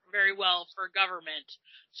go very well for government.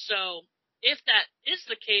 So if that is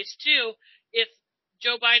the case too, if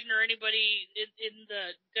Joe Biden or anybody in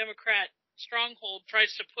the Democrat stronghold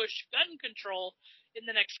tries to push gun control in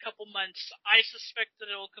the next couple months, I suspect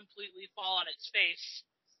that it will completely fall on its face.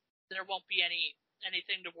 There won't be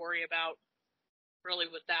anything to worry about really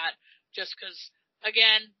with that, just because,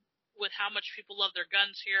 again, with how much people love their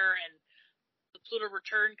guns here and the Pluto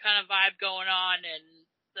return kind of vibe going on and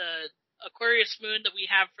the Aquarius moon that we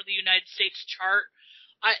have for the United States chart,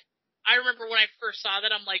 I remember when I first saw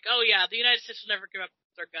that, I'm like, oh yeah, the United States will never give up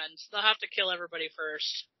their guns. They'll have to kill everybody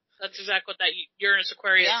first. That's exactly what that Uranus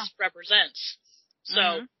Aquarius represents.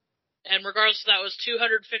 So, and regardless if that was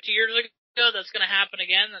 250 years ago, that's going to happen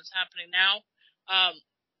again. That's happening now.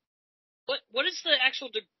 What is the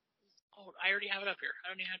actual? Oh, I already have it up here. I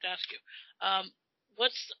don't even have to ask you.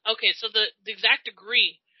 So the exact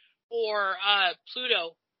degree for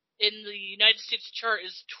Pluto in the United States chart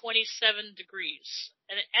is 27 degrees,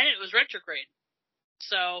 and it was retrograde.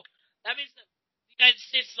 So that means that the United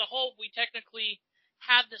States as a whole, we technically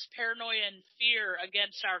have this paranoia and fear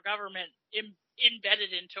against our government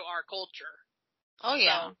embedded into our culture. Oh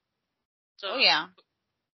yeah. So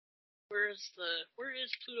where is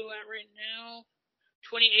Pluto at right now?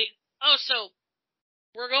 28. Oh, so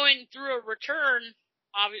we're going through a return,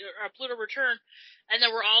 a Pluto return, and then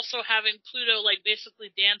we're also having Pluto like basically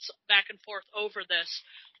dance back and forth over this,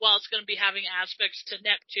 while it's going to be having aspects to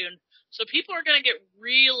Neptune. So people are going to get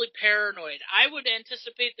really paranoid. I would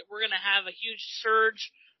anticipate that we're going to have a huge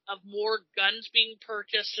surge of more guns being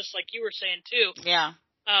purchased, just like you were saying too. Yeah.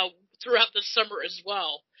 Throughout the summer as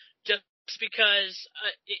well, just because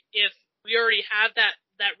if we already have that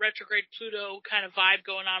retrograde Pluto kind of vibe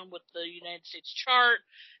going on with the United States chart,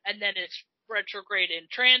 and then it's retrograde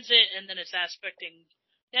in transit, and then it's aspecting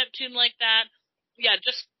Neptune like that. Yeah,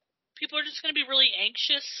 just people are just going to be really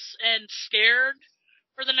anxious and scared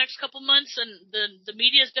for the next couple months, and the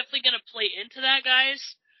media is definitely going to play into that, guys.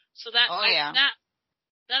 So that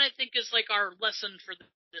I think is like our lesson for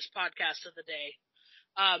this podcast of the day.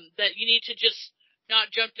 That you need to just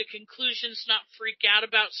not jump to conclusions, not freak out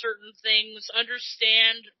about certain things,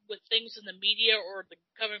 understand with things in the media or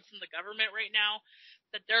coming from the government right now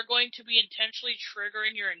that they're going to be intentionally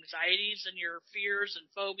triggering your anxieties and your fears and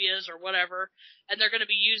phobias or whatever, and they're going to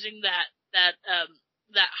be using that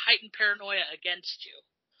heightened paranoia against you.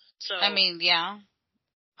 So I mean, yeah,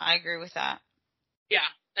 I agree with that. Yeah,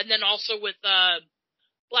 and then also with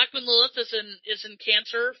Black Moon Lilith is in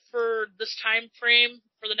Cancer for this time frame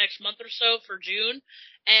for the next month or so for June,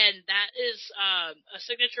 and that is a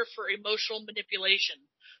signature for emotional manipulation.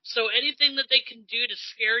 So anything that they can do to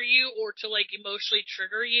scare you or to like emotionally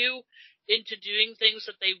trigger you into doing things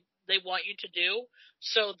that they want you to do.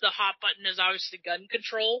 So the hot button is obviously gun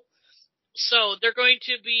control. So they're going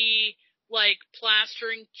to be like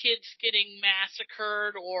plastering kids getting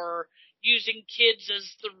massacred or using kids as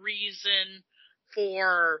the reason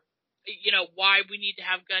for, why we need to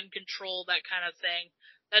have gun control, that kind of thing.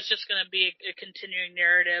 That's just going to be a continuing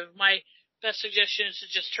narrative. My best suggestion is to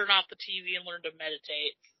just turn off the TV and learn to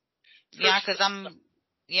meditate. Yeah,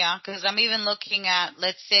 because I'm even looking at,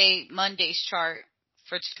 let's say, Monday's chart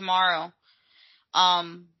for tomorrow.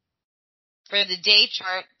 For the day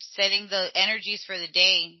chart, setting the energies for the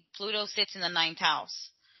day, Pluto sits in the 9th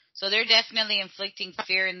house. So they're definitely inflicting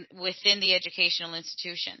fear within the educational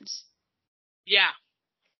institutions. Yeah.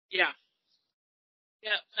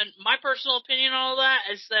 And my personal opinion on all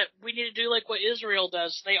that is that we need to do like what Israel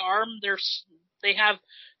does. They they have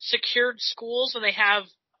secured schools and they have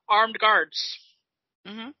armed guards.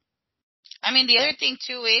 Mhm. I mean, the other thing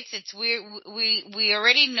too, it's we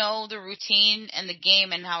already know the routine and the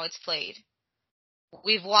game and how it's played.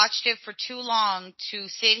 We've watched it for too long to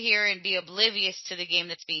sit here and be oblivious to the game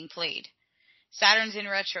that's being played. Saturn's in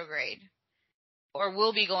retrograde, or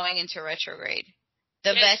will be going into retrograde.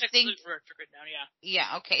 The best thing. Retrograde now, yeah.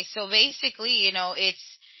 Yeah. Okay. So basically,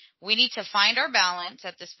 we need to find our balance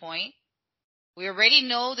at this point. We already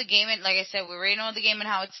know the game, and like I said, we already know the game and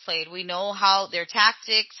how it's played. We know how their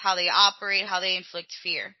tactics, how they operate, how they inflict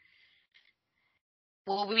fear.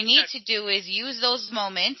 What we need to do is use those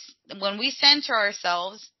moments when we center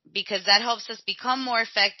ourselves, because that helps us become more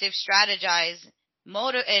effective, strategize,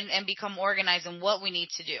 and become organized in what we need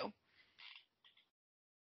to do.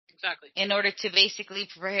 Exactly. In order to basically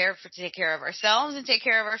prepare to take care of ourselves and take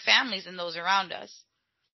care of our families and those around us.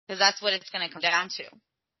 Because that's what it's going to come down to.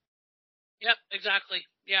 Yep, exactly.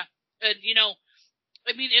 Yeah. And,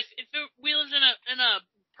 if we lived in a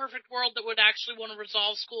perfect world that would actually want to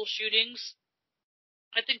resolve school shootings,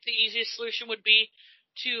 I think the easiest solution would be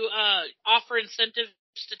offer incentives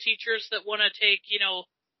to teachers that want to take,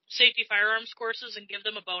 safety firearms courses and give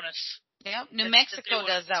them a bonus. Yep. New Mexico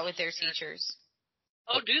does that with their teachers.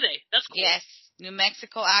 Oh, do they? That's cool. Yes. New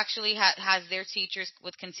Mexico actually has their teachers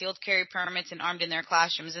with concealed carry permits and armed in their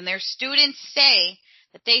classrooms. And their students say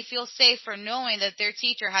that they feel safer knowing that their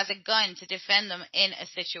teacher has a gun to defend them in a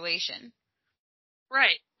situation.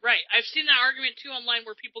 Right. I've seen that argument, too, online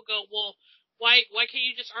where people go, well, why can't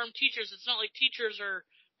you just arm teachers? It's not like teachers are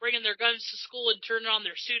bringing their guns to school and turning on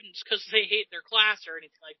their students because they hate their class or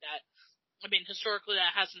anything like that. I mean, historically,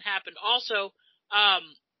 that hasn't happened. Also, oh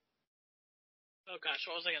gosh,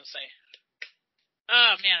 what was I going to say?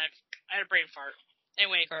 Oh, man, I had a brain fart.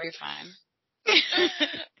 Anyway. You're fine.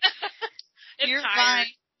 You're tired. Fine.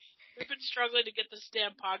 We've been struggling to get this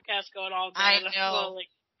damn podcast going all day. I know. Like,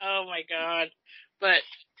 oh my god. But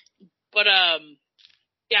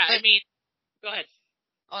yeah, I mean, go ahead.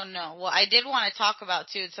 Oh no. Well, I did want to talk about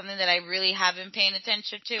too, something that I really have been paying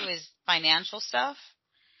attention to is financial stuff.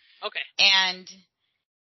 Okay. And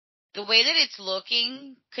the way that it's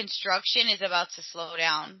looking, construction is about to slow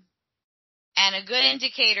down. And a good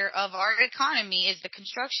indicator of our economy is the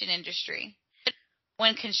construction industry.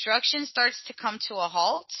 When construction starts to come to a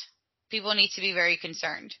halt, people need to be very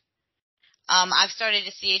concerned. I've started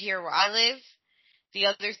to see it here where I live. The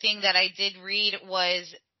other thing that I did read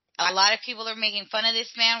was a lot of people are making fun of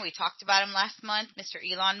this man. We talked about him last month, Mr.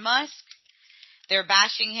 Elon Musk. They're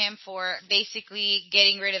bashing him for basically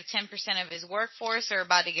getting rid of 10% of his workforce, or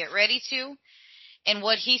about to get ready to. And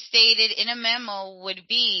what he stated in a memo would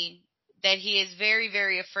be that he is very,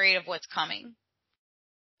 very afraid of what's coming.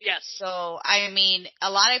 Yes. So, I mean,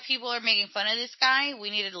 a lot of people are making fun of this guy. We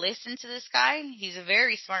need to listen to this guy. He's a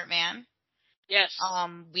very smart man. Yes.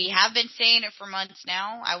 We have been saying it for months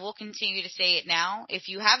now. I will continue to say it now. If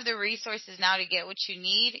you have the resources now to get what you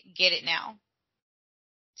need, get it now.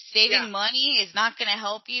 Saving money is not going to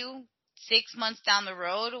help you 6 months down the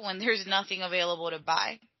road when there's nothing available to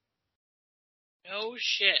buy. No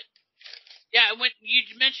shit. Yeah, when you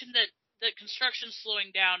mentioned that construction's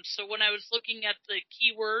slowing down, so when I was looking at the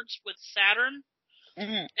keywords with Saturn,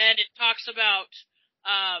 and it talks about,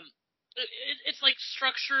 it's like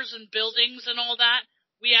structures and buildings and all that,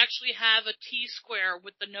 we actually have a T-square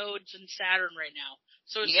with the nodes in Saturn right now.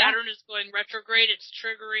 So Saturn is going retrograde, it's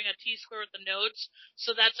triggering a T-square with the nodes,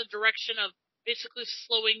 so that's a direction of basically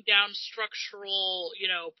slowing down structural,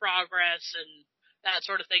 progress and that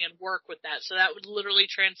sort of thing, and work with that. So that would literally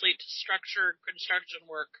translate to structured construction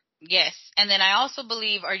work. Yes, and then I also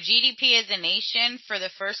believe our GDP as a nation for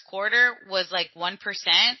the first quarter was like 1%,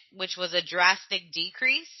 which was a drastic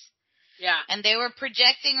decrease. Yeah. And they were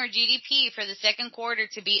projecting our GDP for the second quarter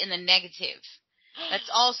to be in the negative. That's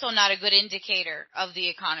also not a good indicator of the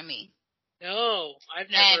economy. No,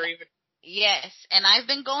 I've never even... Yes, and I've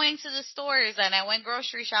been going to the stores, and I went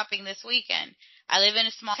grocery shopping this weekend. I live in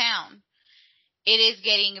a small town. It is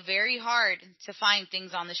getting very hard to find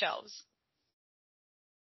things on the shelves.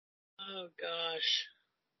 Oh, gosh.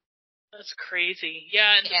 That's crazy.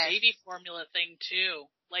 Yeah, and the baby formula thing, too.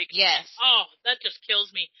 Like, oh, that just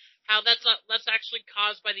kills me. How that's actually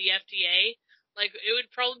caused by the FDA. Like, it would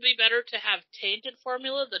probably be better to have tainted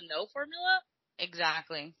formula than no formula.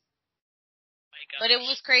 Exactly. My gosh. But it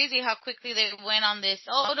was crazy how quickly they went on this,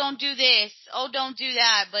 oh, don't do this, oh, don't do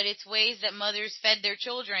that. But it's ways that mothers fed their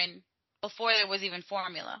children before there was even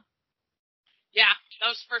formula. Yeah, that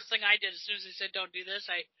was the first thing I did. As soon as they said don't do this,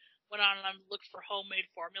 I went on and I looked for homemade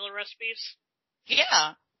formula recipes.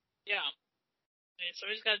 Yeah. Yeah. I mean,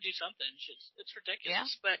 somebody's got to do something. It's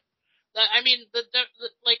ridiculous. Yeah. But, I mean,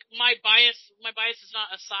 like, my bias is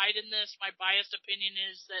not a side in this. My biased opinion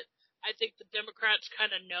is that I think the Democrats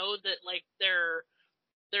kind of know that, like, their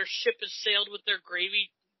ship has sailed with their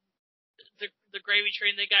gravy, the gravy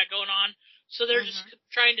train they got going on. So they're just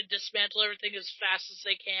trying to dismantle everything as fast as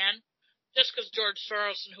they can, just because George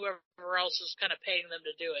Soros and whoever else is kind of paying them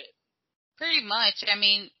to do it. Pretty much. I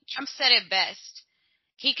mean, Trump said it best.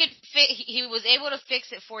 He was able to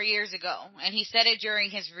fix it 4 years ago, and he said it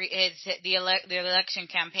during the election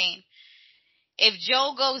campaign. If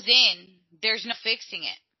Joe goes in, there's no fixing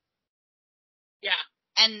it. Yeah.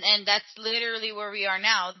 And that's literally where we are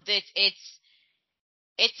now.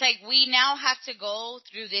 It's like we now have to go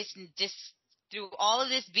through through all of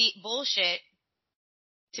this bullshit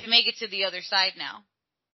to make it to the other side now.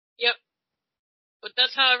 Yep. But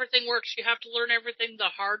that's how everything works. You have to learn everything the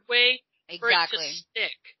hard way for it to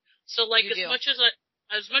stick. So, like, as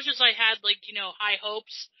much as I had, like, high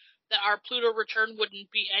hopes that our Pluto return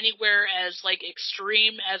wouldn't be anywhere as, like,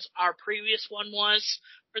 extreme as our previous one was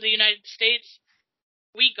for the United States,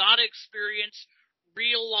 we got to experience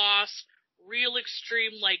real loss, real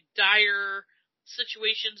extreme, like, dire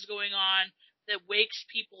situations going on that wakes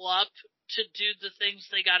people up to do the things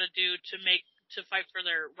they gotta do to fight for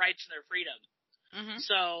their rights and their freedom. Mm-hmm.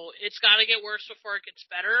 So it's gotta get worse before it gets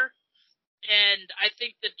better. And I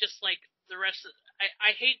think that just, like, the rest of,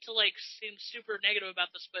 I hate to, like, seem super negative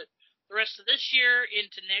about this, but the rest of this year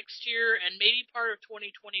into next year and maybe part of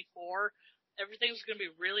 2024, everything's going to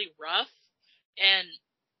be really rough. And,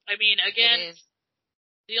 I mean, again,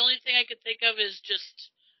 the only thing I could think of is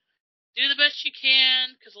just do the best you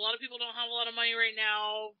can, because a lot of people don't have a lot of money right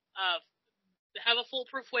now. Have a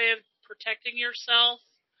foolproof way of protecting yourself.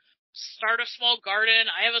 Start a small garden.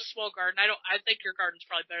 I have a small garden. I think your garden's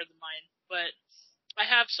probably better than mine, but I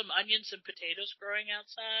have some onions and potatoes growing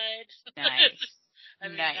outside. Nice. I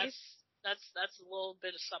mean, nice. That's a little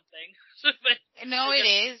bit of something. But, no, it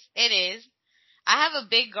is. It is. I have a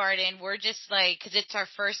big garden. We're just like, because it's our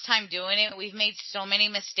first time doing it, we've made so many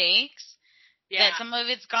mistakes that some of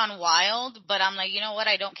it's gone wild, but I'm like, you know what?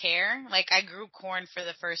 I don't care. Like, I grew corn for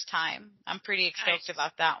the first time. I'm pretty stoked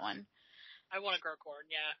about that one. I want to grow corn,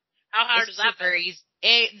 yeah. How hard is that? Super easy.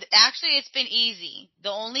 Actually, it's been easy.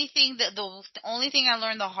 The only thing I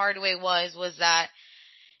learned the hard way was that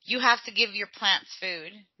you have to give your plants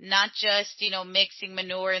food, not just, mixing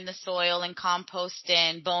manure in the soil and compost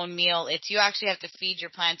and bone meal. You actually have to feed your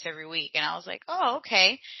plants every week. And I was like, oh,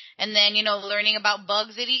 okay. And then, learning about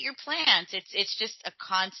bugs that eat your plants. It's just a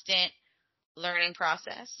constant learning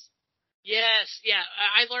process. Yes, yeah.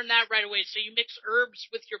 I learned that right away. So you mix herbs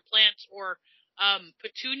with your plants, or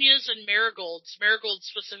petunias and marigolds. Marigolds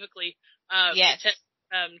specifically, yes.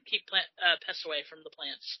 Keep pests away from the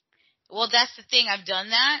plants. Well, that's the thing. I've done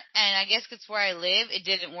that, and I guess it's where I live. It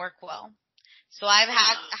didn't work well. So I've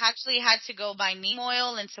actually had to go buy neem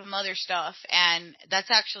oil and some other stuff, and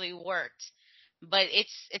that's actually worked. But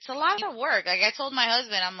it's a lot of work. Like I told my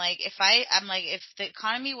husband, I'm like, if the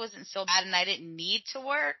economy wasn't so bad and I didn't need to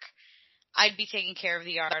work, I'd be taking care of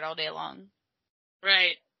the yard all day long.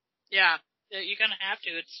 Right. Yeah. You kind of have to.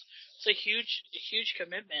 It's a huge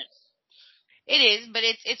commitment. It is, but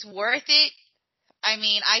it's worth it. I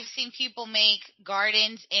mean, I've seen people make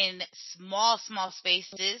gardens in small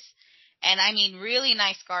spaces, and I mean really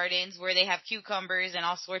nice gardens where they have cucumbers and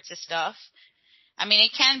all sorts of stuff. I mean,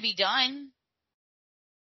 it can be done.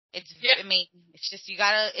 I mean, it's just you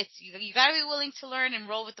gotta be willing to learn and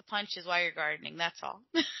roll with the punches while you're gardening. That's all.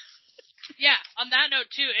 Yeah. On that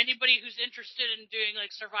note, too, anybody who's interested in doing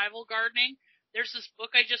like survival gardening, there's this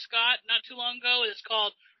book I just got not too long ago. It's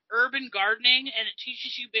called Urban Gardening, and it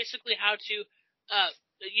teaches you basically how to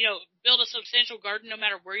build a substantial garden no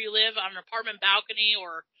matter where you live, on an apartment balcony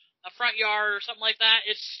or a front yard or something like that.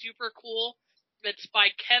 It's super cool. It's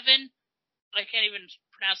by Kevin. I can't even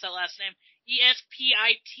pronounce that last name.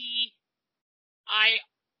 Espitiu.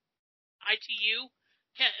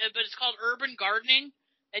 But it's called Urban Gardening,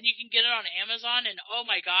 and you can get it on Amazon. And oh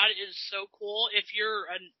my God, it is so cool. If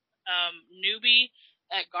you're a newbie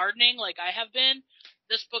at gardening, like I have been,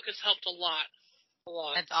 this book has helped a lot. A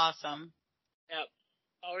lot. That's awesome. Yep.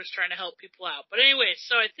 Always trying to help people out. But anyway,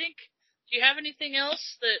 so I think, do you have anything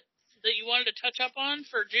else that you wanted to touch up on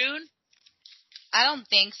for June? I don't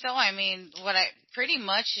think so. I mean, pretty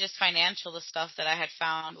much just financial, the stuff that I had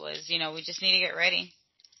found was, we just need to get ready.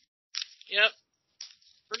 Yep.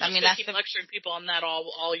 We're just going to keep lecturing people on that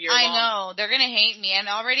all year long. I know. They're going to hate me. And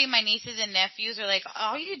already my nieces and nephews are like,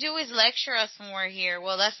 all you do is lecture us when we're here.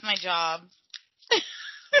 Well, that's my job.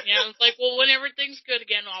 Yeah, it's like, well, when everything's good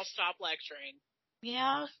again, I'll stop lecturing.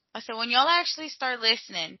 Yeah. I said, when y'all actually start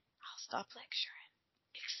listening, I'll stop lecturing.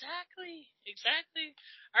 Exactly.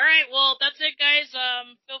 All right, well, that's it, guys.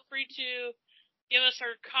 Feel free to give us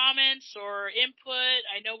our comments or input.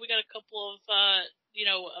 I know we got a couple of,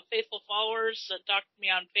 faithful followers that talk to me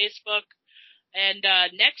on Facebook. And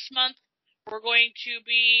next month, we're going to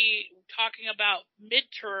be talking about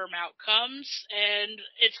midterm outcomes, and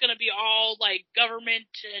it's going to be all like government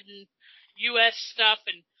and U.S. stuff,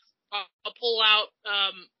 and I'll pull out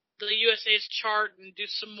the USA's chart and do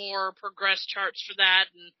some more progress charts for that,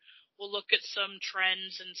 and we'll look at some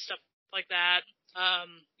trends and stuff like that.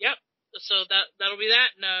 Yep. So that'll be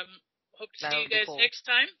that, and hope to see you guys next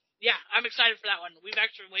time. Yeah, I'm excited for that one. We've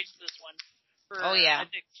actually been waiting for this one for I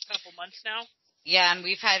think a couple months now. Yeah, and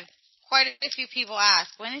we've had quite a few people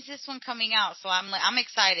ask, when is this one coming out? So I'm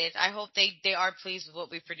excited. I hope they are pleased with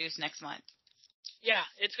what we produce next month. Yeah,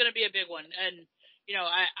 it's going to be a big one. And,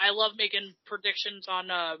 I love making predictions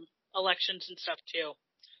on elections and stuff, too.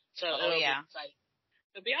 So it'll be exciting.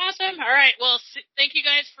 It'll be awesome. All right, well, thank you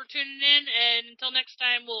guys for tuning in, and until next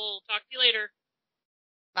time, we'll talk to you later.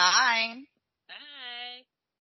 Bye.